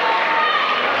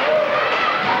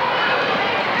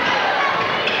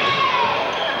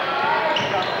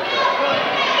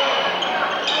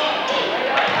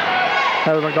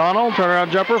 Heather McDonald,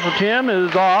 turnaround jumper for 10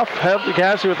 is off.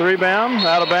 Cassie with the rebound,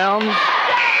 out of bounds.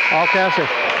 Off Cassie.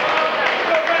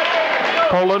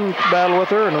 Poland battled with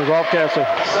her and it was off Cassie.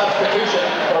 Substitution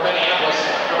for Minneapolis,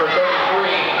 number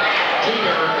 33,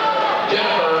 junior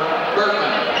Jennifer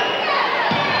Bergman.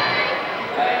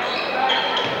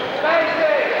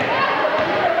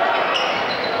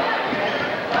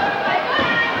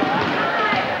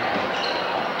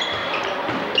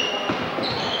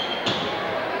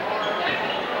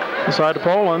 Inside to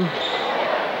Poland.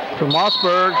 To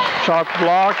Mossberg, shot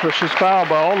blocked, but she's fouled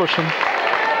by Alderson.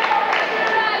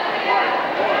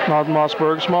 Not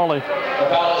Mossberg, Smalley.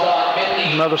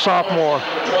 Another sophomore. 12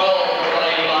 for the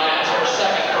Lady Lions, her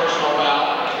second personal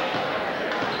foul.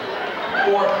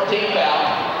 Fourth team foul.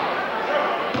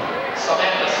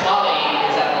 Samantha Smalley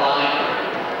is at the line.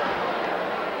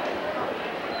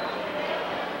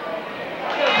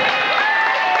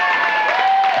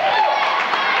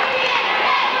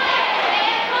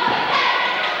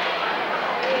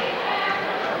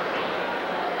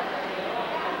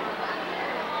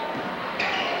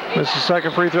 This is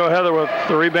second free throw. Heather with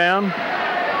the rebound.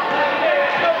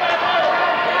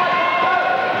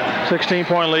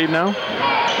 16-point lead now.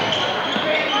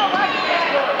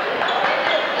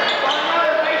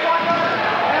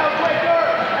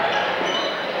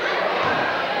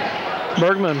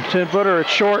 Bergman, 10-footer,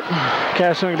 it's short.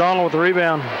 Cassie McDonald with the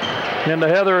rebound. Into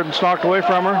Heather and it's knocked away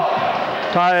from her.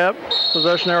 Tie up,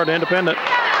 possession error to Independent.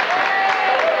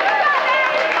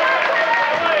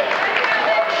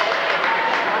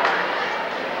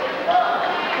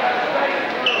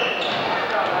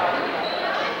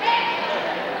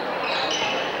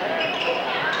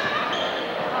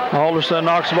 Alderson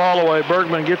knocks the ball away.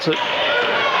 Bergman gets it.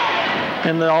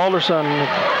 And the Alderson,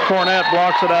 Cornett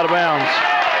blocks it out of bounds.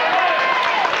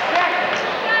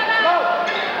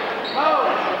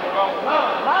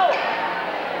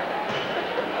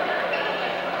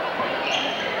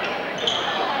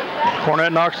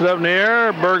 Cornett knocks it up in the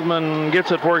air. Bergman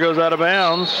gets it before he goes out of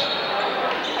bounds.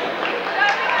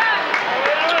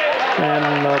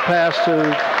 And pass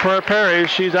to Perry.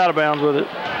 She's out of bounds with it.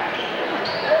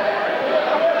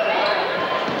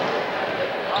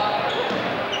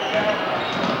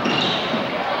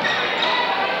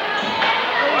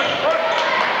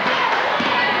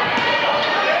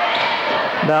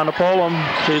 Down to Pullum.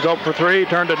 She's up for three,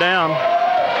 turned it down.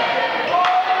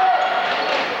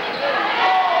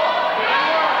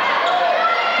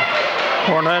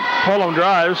 Cornett, Pullum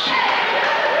drives,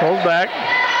 pulls back,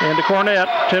 into Cornett,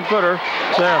 10-footer,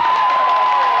 it's there.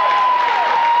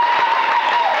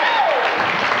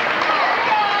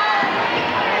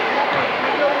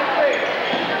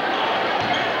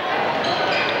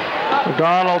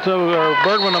 McDonald to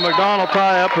Bergman and McDonald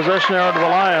tie up, possession error to the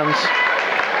Lions.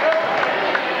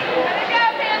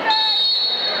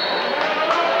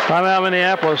 Timeout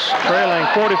Minneapolis, trailing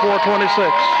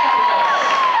 44-26.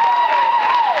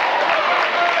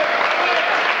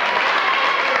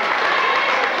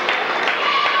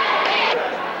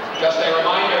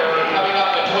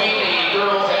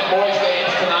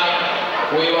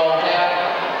 we will have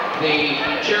the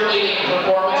cheerleading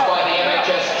performance by the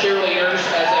MHS cheerleaders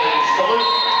as a salute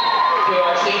to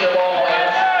our senior ball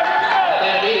players. And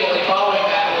then immediately following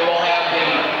that, we will have the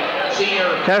senior...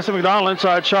 Cassie McDonald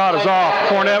inside shot is off.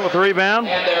 Cornett with the rebound.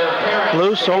 And their parents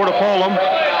loose over to Pullum.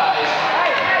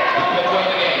 Between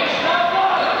the games.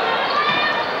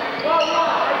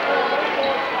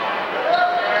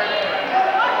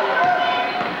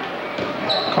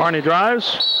 Carney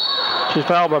drives. She's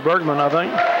fouled by Bergman, I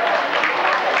think.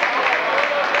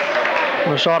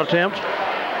 The shot attempt.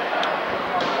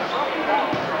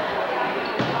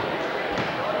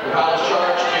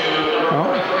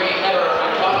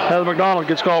 Heather McDonald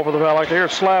gets called for the foul. Like to hear a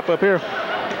slap up here. For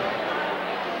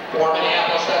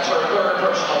Minneapolis, that's her third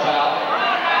personal foul.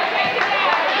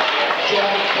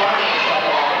 Jackie Carney is the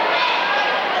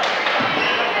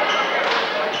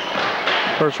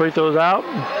ball. First free throw is out.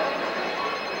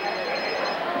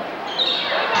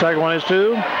 Second one is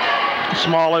two.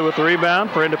 Smalley with the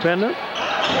rebound for Independent.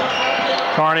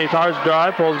 Carney tries to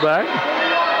drive, pulls back.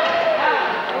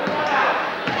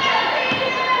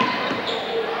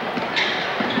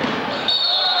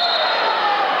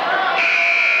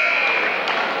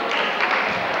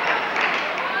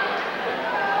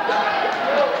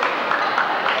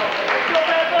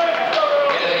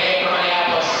 Into the game for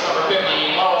Minneapolis, number 50,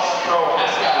 Lois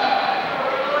Prohaska.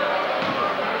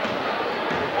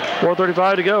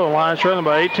 4:35 to go. Lions trailing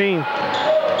by 18.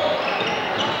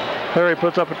 Perry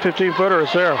puts up a 15-footer.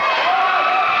 It's there.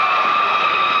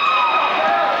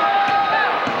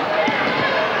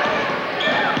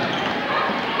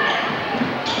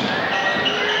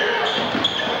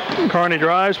 Carney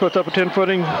drives, puts up a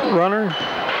 10-footing runner.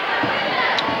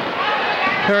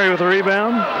 Perry with the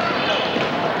rebound.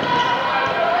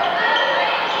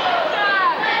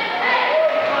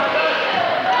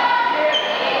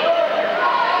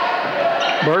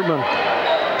 Bergman.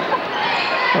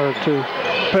 To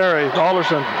Perry.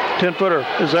 Alderson, 10-footer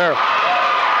is there.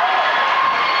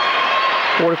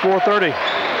 44-30.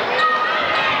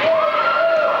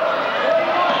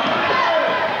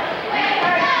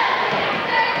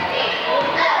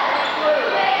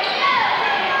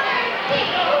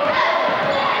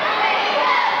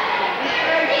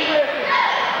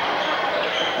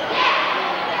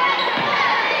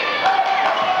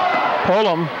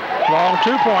 Pullum, long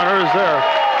two-pointer is there.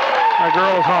 That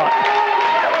girl is hot.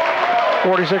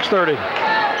 46-30.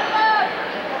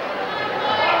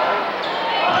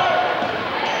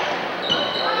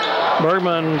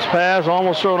 Bergman's pass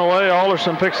almost thrown away.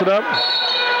 Alderson picks it up.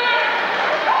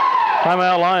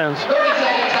 Timeout Lions.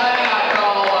 30-second timeout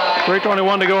call.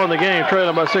 3:21 to go in the game,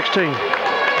 trailing by 16.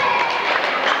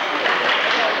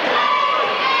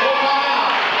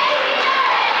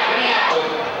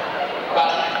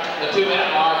 About the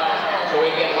 2-minute mark, so we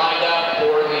get lined up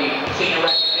for the senior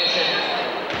recognition.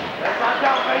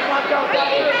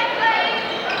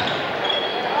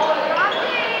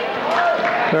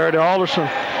 Perry to Alderson.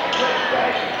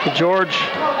 To George.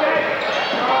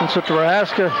 And to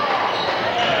Prohaska.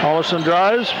 Alderson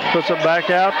drives, puts it back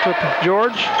out to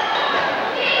George.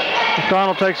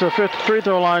 McDonald takes a fifth free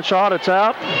throw line shot. It's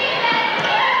out.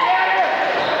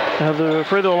 And the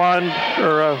free throw line,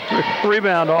 or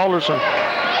rebound to Alderson.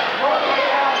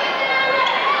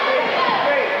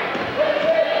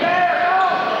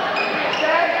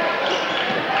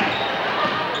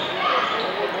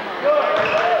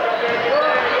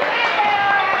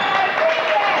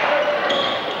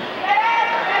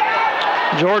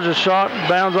 George's shot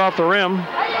bounds off the rim.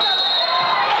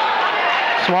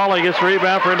 Smalley gets the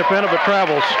rebound for Independent, but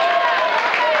travels.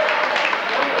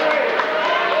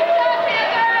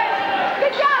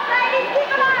 Good job, ladies. Keep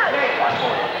them up.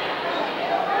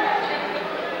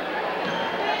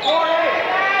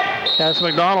 Cassie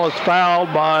McDonald is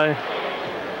fouled by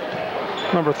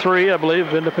number 3, I believe,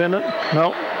 of Independent.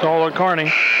 Nope, it's all on Carney.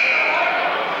 The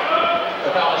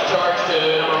foul is charged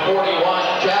to number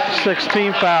 41, Jackie.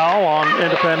 16 foul on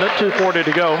Independent, 2:40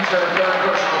 to go. Her third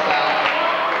personal foul.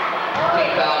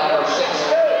 Team foul number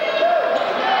 6.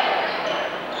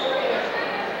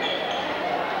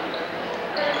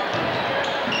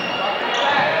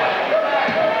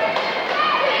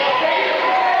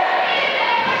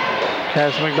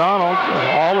 Cassie McDonald,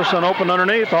 Alderson open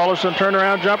underneath. Alderson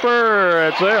turnaround jumper,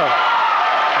 it's there.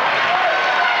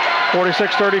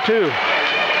 46-32.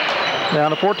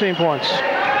 Down to 14 points.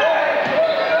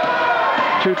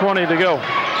 2:20 to go.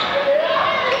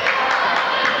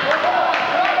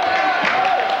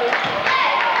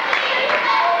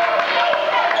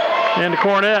 Into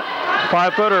Cornett.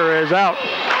 5-footer is out.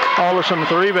 Alderson with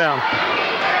the rebound.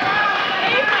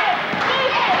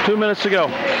 2 minutes to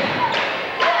go.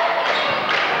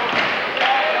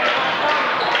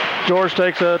 George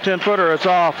takes a 10-footer. It's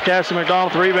off. Cassie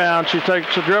McDonald, the rebound. She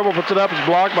takes a dribble, puts it up. It's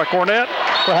blocked by Cornett.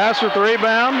 Prohaska with the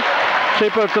rebound. She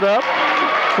puts it up.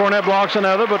 Cornett blocks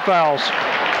another, but fouls.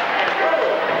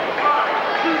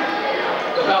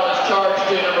 The foul is charged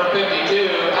to number 52,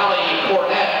 Allie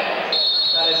Cornett.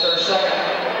 That is her second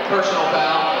personal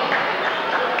foul.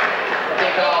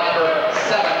 Team foul number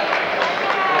 7.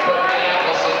 And put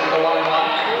Minneapolis into the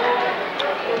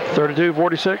 1-1.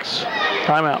 32-46.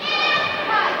 Timeout.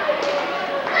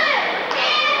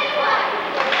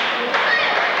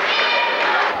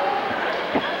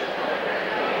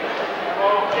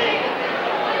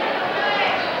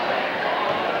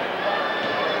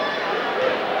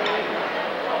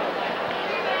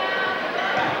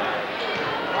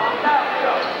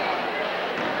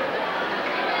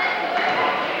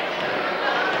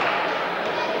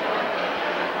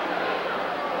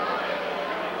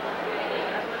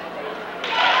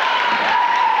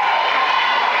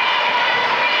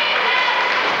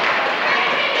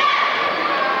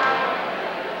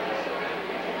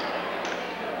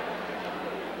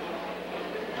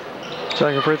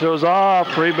 Second free throws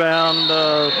off. Rebound.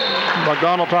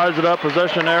 McDonald ties it up.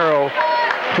 Possession arrow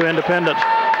to Independent.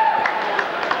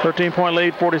 13-point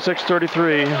lead,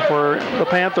 46-33 for the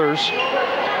Panthers.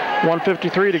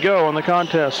 1:53 to go in the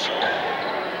contest.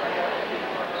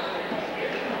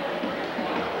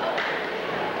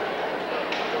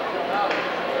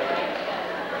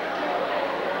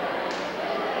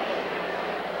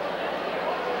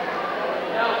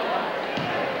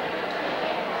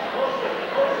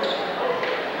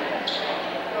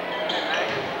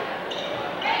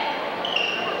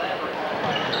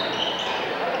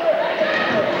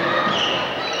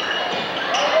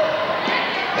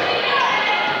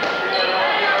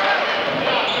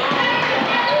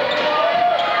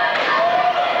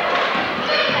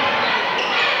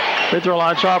 Free throw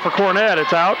line shot for Cornett.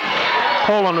 It's out.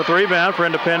 Poland with the rebound for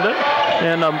Independent.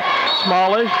 And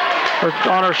Smalley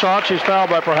on her shot. She's fouled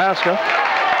by Prohaska.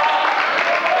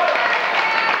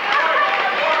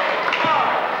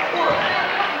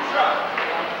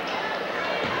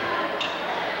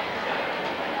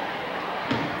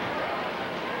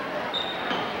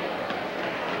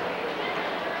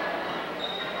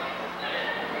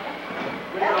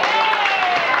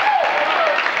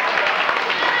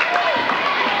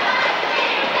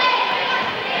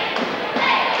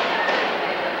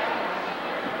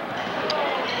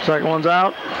 Second one's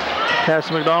out.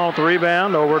 Cassie McDonald with the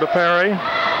rebound. Over to Perry.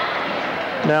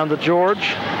 Down to George.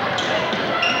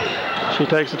 She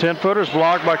takes the 10-footer. It's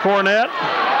blocked by Cornett.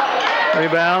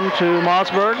 Rebound to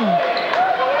Mossberg.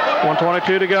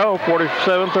 1:22 to go.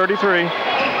 47-33.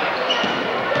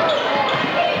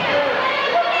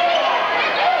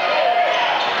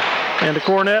 And to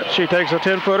Cornett. She takes a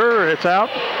 10-footer. It's out.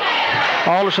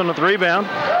 Alderson with the rebound.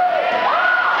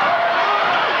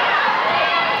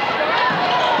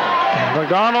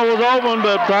 McDonald was open,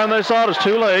 but by the time they saw it, it's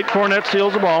too late. Cornett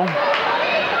steals the ball.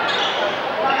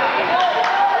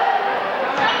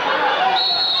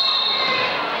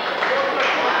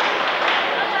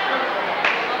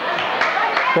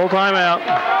 Full timeout.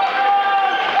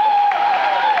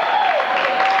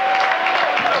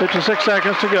 56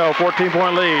 seconds to go.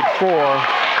 14-point lead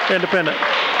for Independent.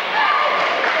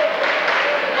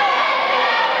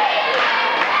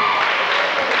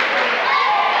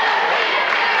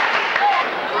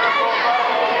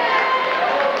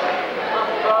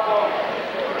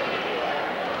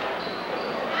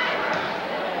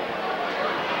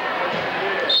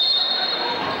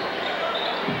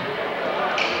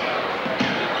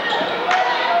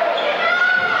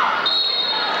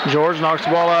 George knocks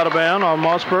the ball out of bounds on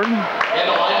Mossberg.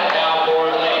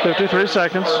 53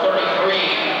 seconds.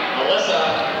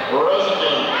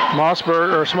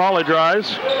 Mossberg or Smalley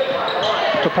drives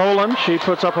to Poland. She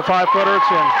puts up a 5-footer.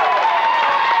 It's in.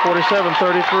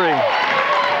 47-33.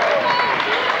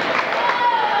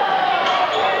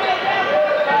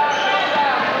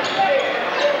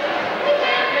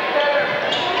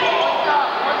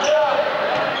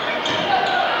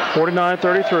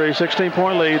 (49-33),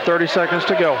 16-point lead, 30 seconds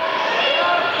to go.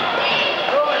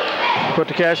 Put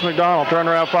to Cash McDonald,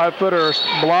 turnaround 5-footer,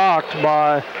 blocked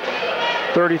by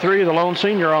 33, the lone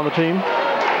senior on the team,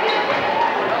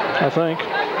 I think.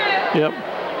 Yep,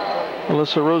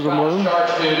 Alyssa Rosenblum.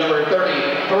 Starts to number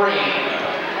 33,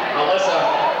 Alyssa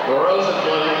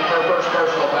Rosenblum, her first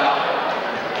personal foul.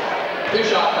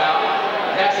 2-shot foul.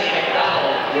 Cassie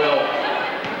McDonald will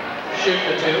shoot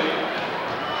the 2.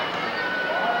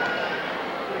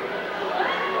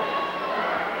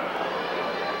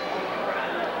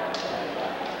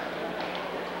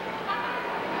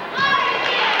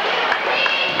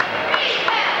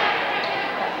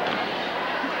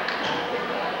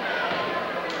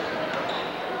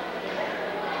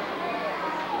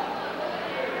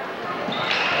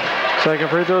 Second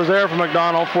free throw is there for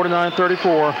McDonald,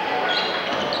 49-34.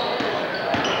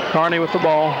 Carney with the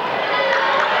ball.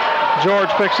 George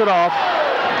picks it off.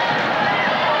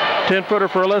 10-footer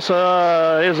for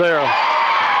Alyssa is there.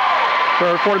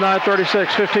 For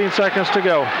 49-36, 15 seconds to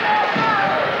go.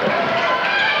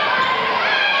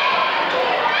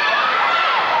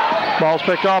 Ball's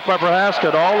picked off by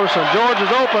Prohaska to Alderson. George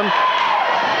is open.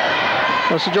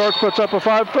 Alyssa George puts up a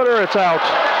 5-footer. It's out.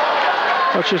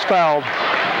 But she's fouled.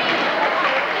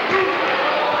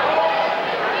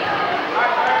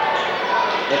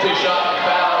 The two-shot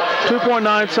foul.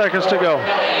 2.9 seconds to go.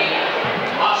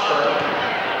 Oscar.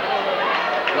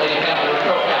 Lady Panther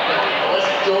co-captain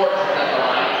Alyssa George at the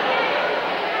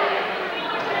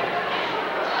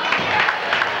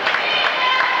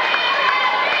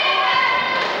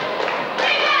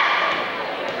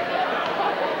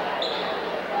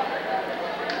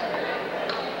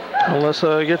line.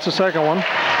 Alyssa gets the second one.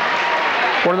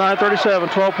 49-37,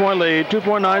 12-point lead,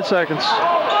 2.9 seconds.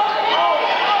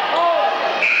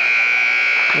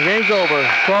 The game's over.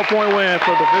 12-point win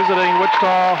for the visiting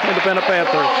Wichita Independent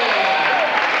Panthers.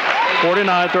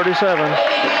 49-37.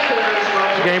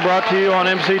 The game brought to you on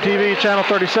MCTV Channel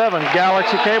 37,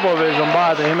 Galaxy Cablevision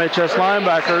by the MHS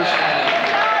Linebackers.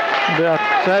 They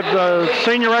had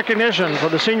senior recognition for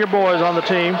the senior boys on the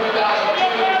team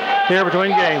here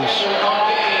between games.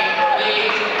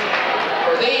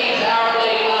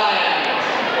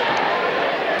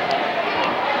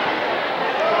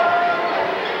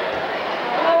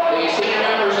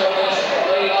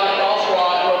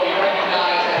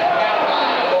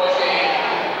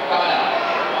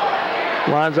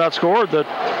 Lions outscored the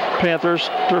Panthers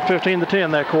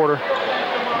 15-10 that quarter.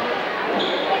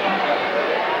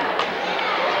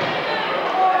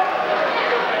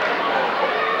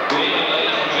 Good evening,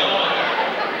 ladies and gentlemen.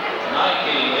 Tonight,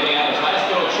 the Minneapolis High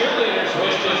School cheerleaders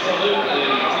wish to salute the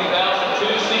 2002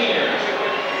 seniors.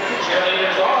 The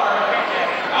cheerleaders are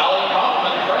Allie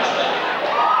Kaufman, freshman.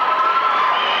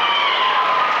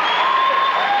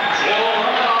 Jill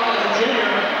Brown is a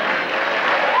junior.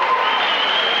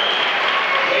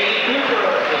 Katie Cooper,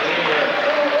 the junior.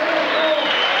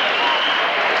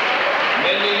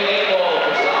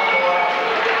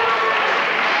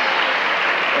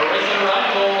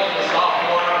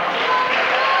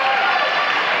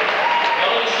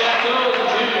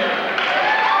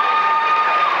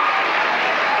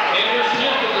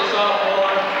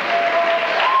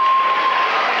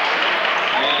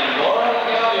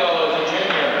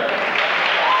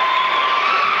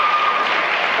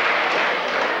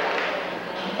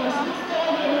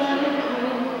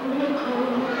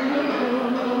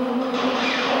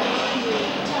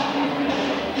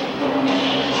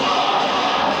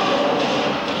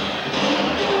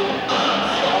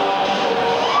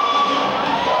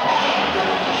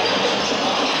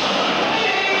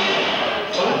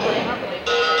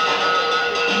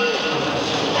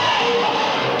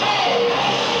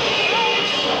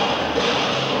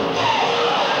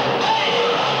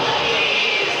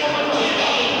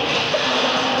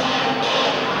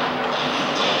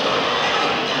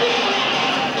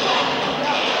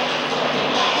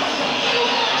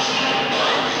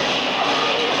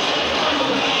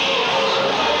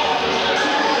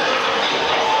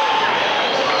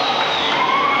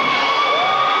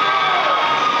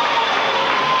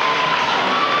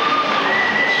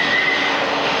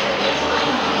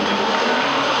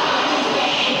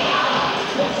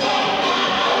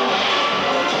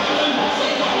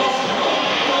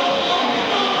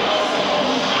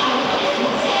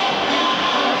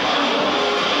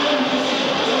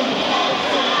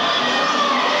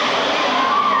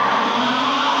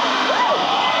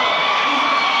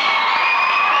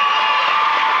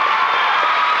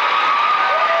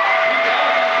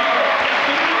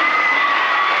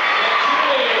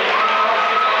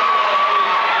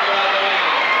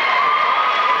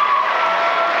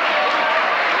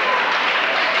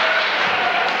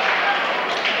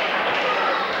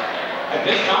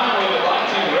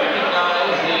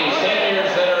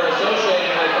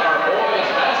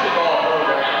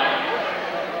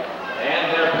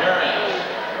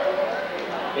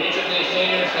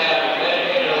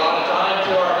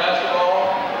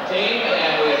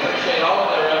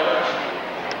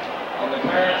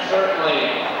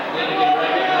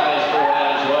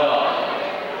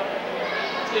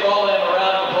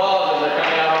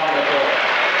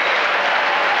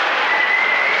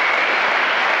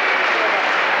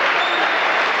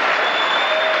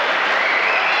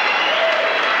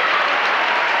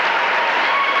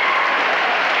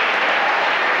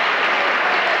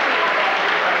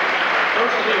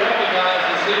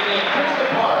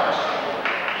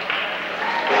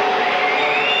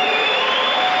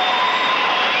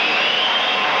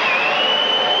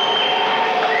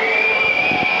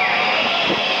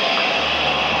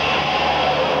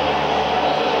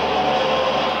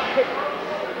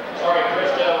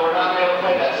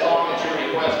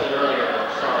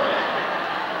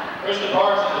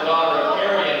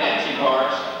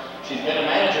 She's been a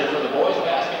manager for the boys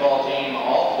basketball team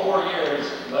all 4 years,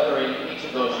 lettering each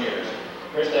of those years.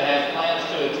 Krista has plans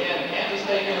to attend Kansas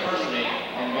State University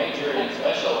and major in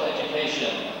special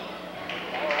education.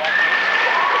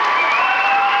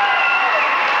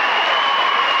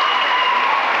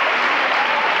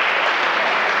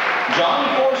 Johnny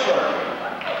Forsberg.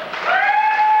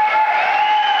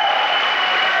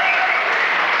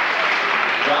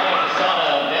 Johnny is the son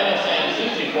of Dennis and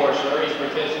Susie Forsberg. He's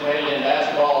participated in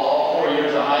basketball all 4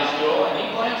 years of high school, and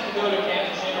he plans to go to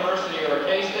Kansas University or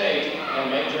K-State and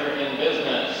major in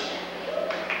business.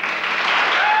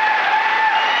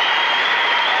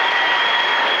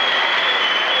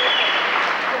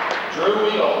 Drew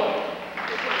Weedle.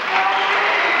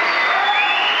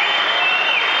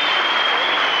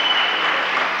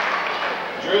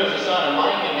 Drew is the son of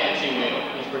Mike and Nancy Weedle.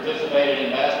 He's participated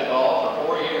in basketball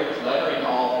for 4 years, lettering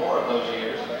all 4 of those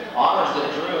years. Honors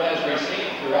that Drew has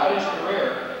received throughout his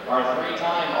career are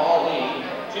 3-time All-League,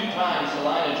 2-time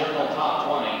Salina Journal Top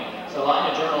 20,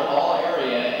 Salina Journal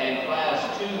All-Area and Class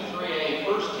 2-3A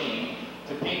First Team,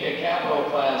 Topeka Capital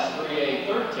Class 3A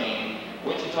Third Team,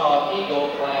 Wichita Eagle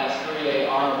Class 3A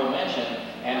Honorable Mention,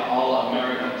 and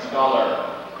All-American Scholar.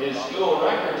 His school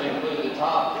records include the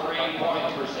top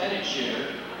 3-point percentage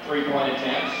shooter, 3-point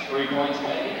attempts, 3 points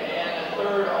made, and a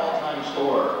 3rd all-time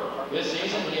scorer. This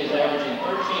season he is averaging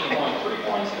 13.3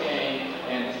 points a game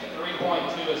and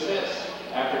 3.2 assists.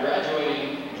 After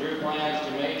graduating, Drew plans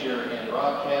to major in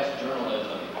broadcast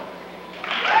journalism.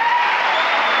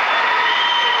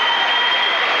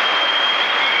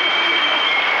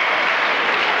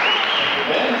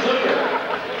 Ben Zucker.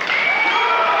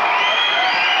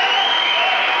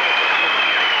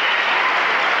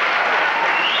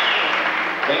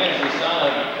 Ben is the son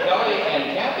of Kelly and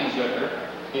Kathy Zucker.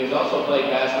 He has also played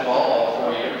basketball all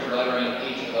 4 years, lettering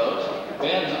each of those.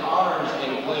 Ben's honors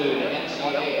include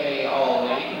NCAA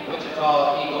All-League,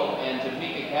 Wichita Eagle, and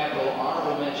Topeka Capital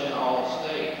Honorable Mention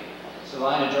All-State,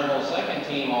 Salina Journal Second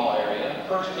Team All-Area,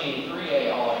 First Team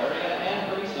 3A All-Area,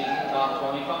 and preseason Top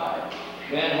 25.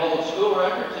 Ben holds school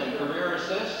records in career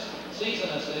assists, season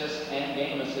assists, and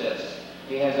game assists.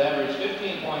 He has averaged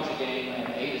 15 points a game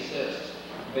and 8 assists.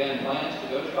 Ben plans to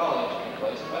go to college and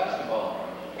play some basketball.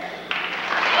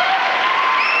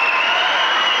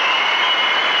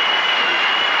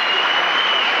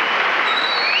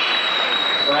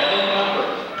 Brandon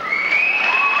Comfort.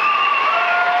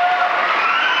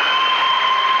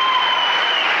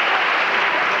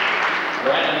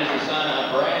 Brandon is the son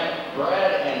of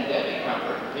Brad and Debbie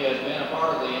Comfort. He has been a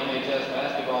part of the MHS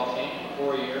basketball team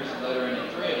for 4 years, lettering in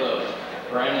 3 of those.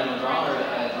 Brandon was honored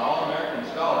as an All-American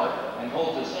Scholar and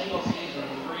holds a single-season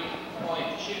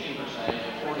 3-point shooting percentage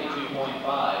of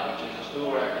 42.5, which is a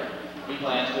school record. He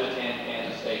plans to attend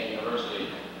Kansas State University.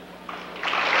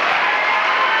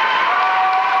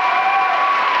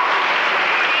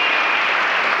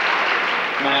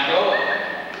 Matt Goa.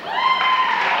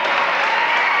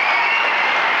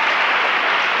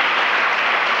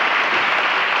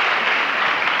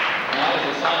 Matt is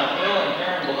the son of Phil and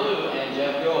Karen Ballou and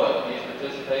Jeff Goa. He's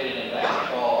participated in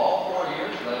basketball all 4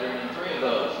 years, lettering in 3 of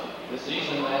those. This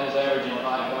season, Matt is averaging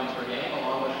 5 points per game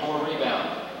along with 4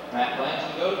 rebounds. Matt plans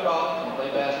to go to college and play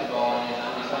basketball and is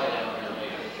undecided on their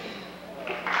major.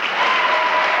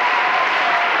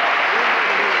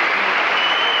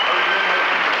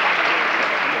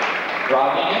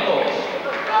 Rodney Nichols.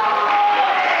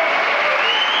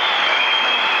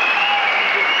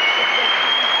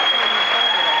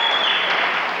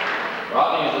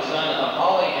 Rodney is the son of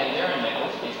Holly and Darren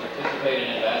Nichols. He's participated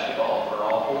in basketball for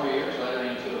all 4 years,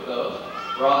 lettering 2 of those.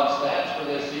 Rod's stats for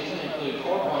this season include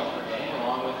 4 points per game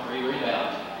along with 3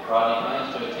 rebounds. Rodney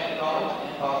plans to attend college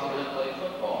and possibly play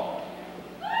football.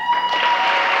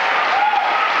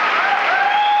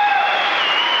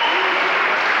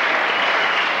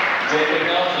 Jacob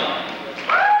Nelson.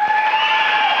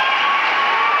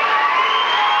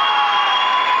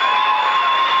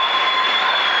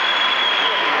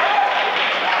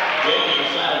 Jake is the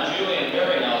son of Julie and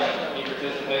Barry Nelson. He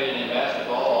participated in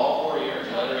basketball all 4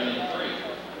 years, lettering in 3.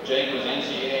 Jake was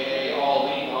NCAA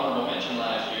All-League Honorable Mention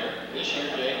last year. This year,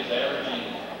 Jake is averaging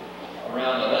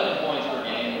around 11 points per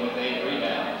game with 8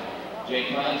 rebounds. Jake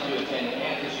plans to attend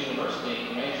Kansas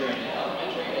University, majoring in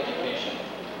elementary education.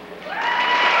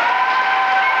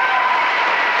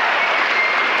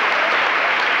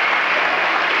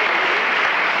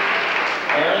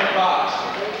 Aaron Fox.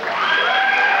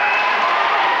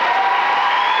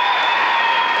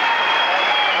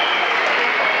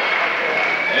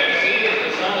 AC is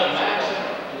the son of Max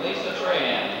and Lisa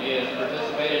Trahan. He has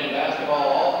participated in basketball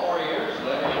all 4 years,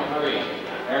 lettering in 3.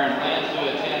 Aaron plans to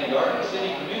attend Garden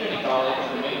City Community College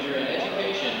to major in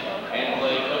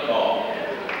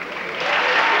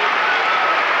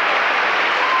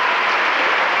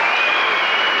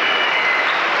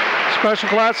Special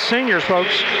class seniors,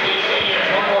 folks.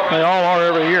 They all are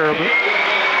every year, but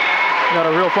got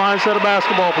a real fine set of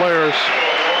basketball players.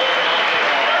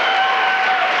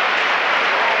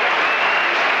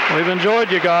 We've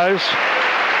enjoyed you guys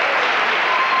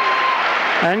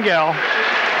and gal.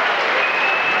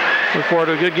 Look forward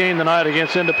to a good game tonight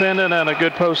against Independent and a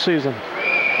good postseason.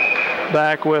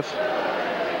 Back with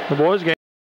the boys game.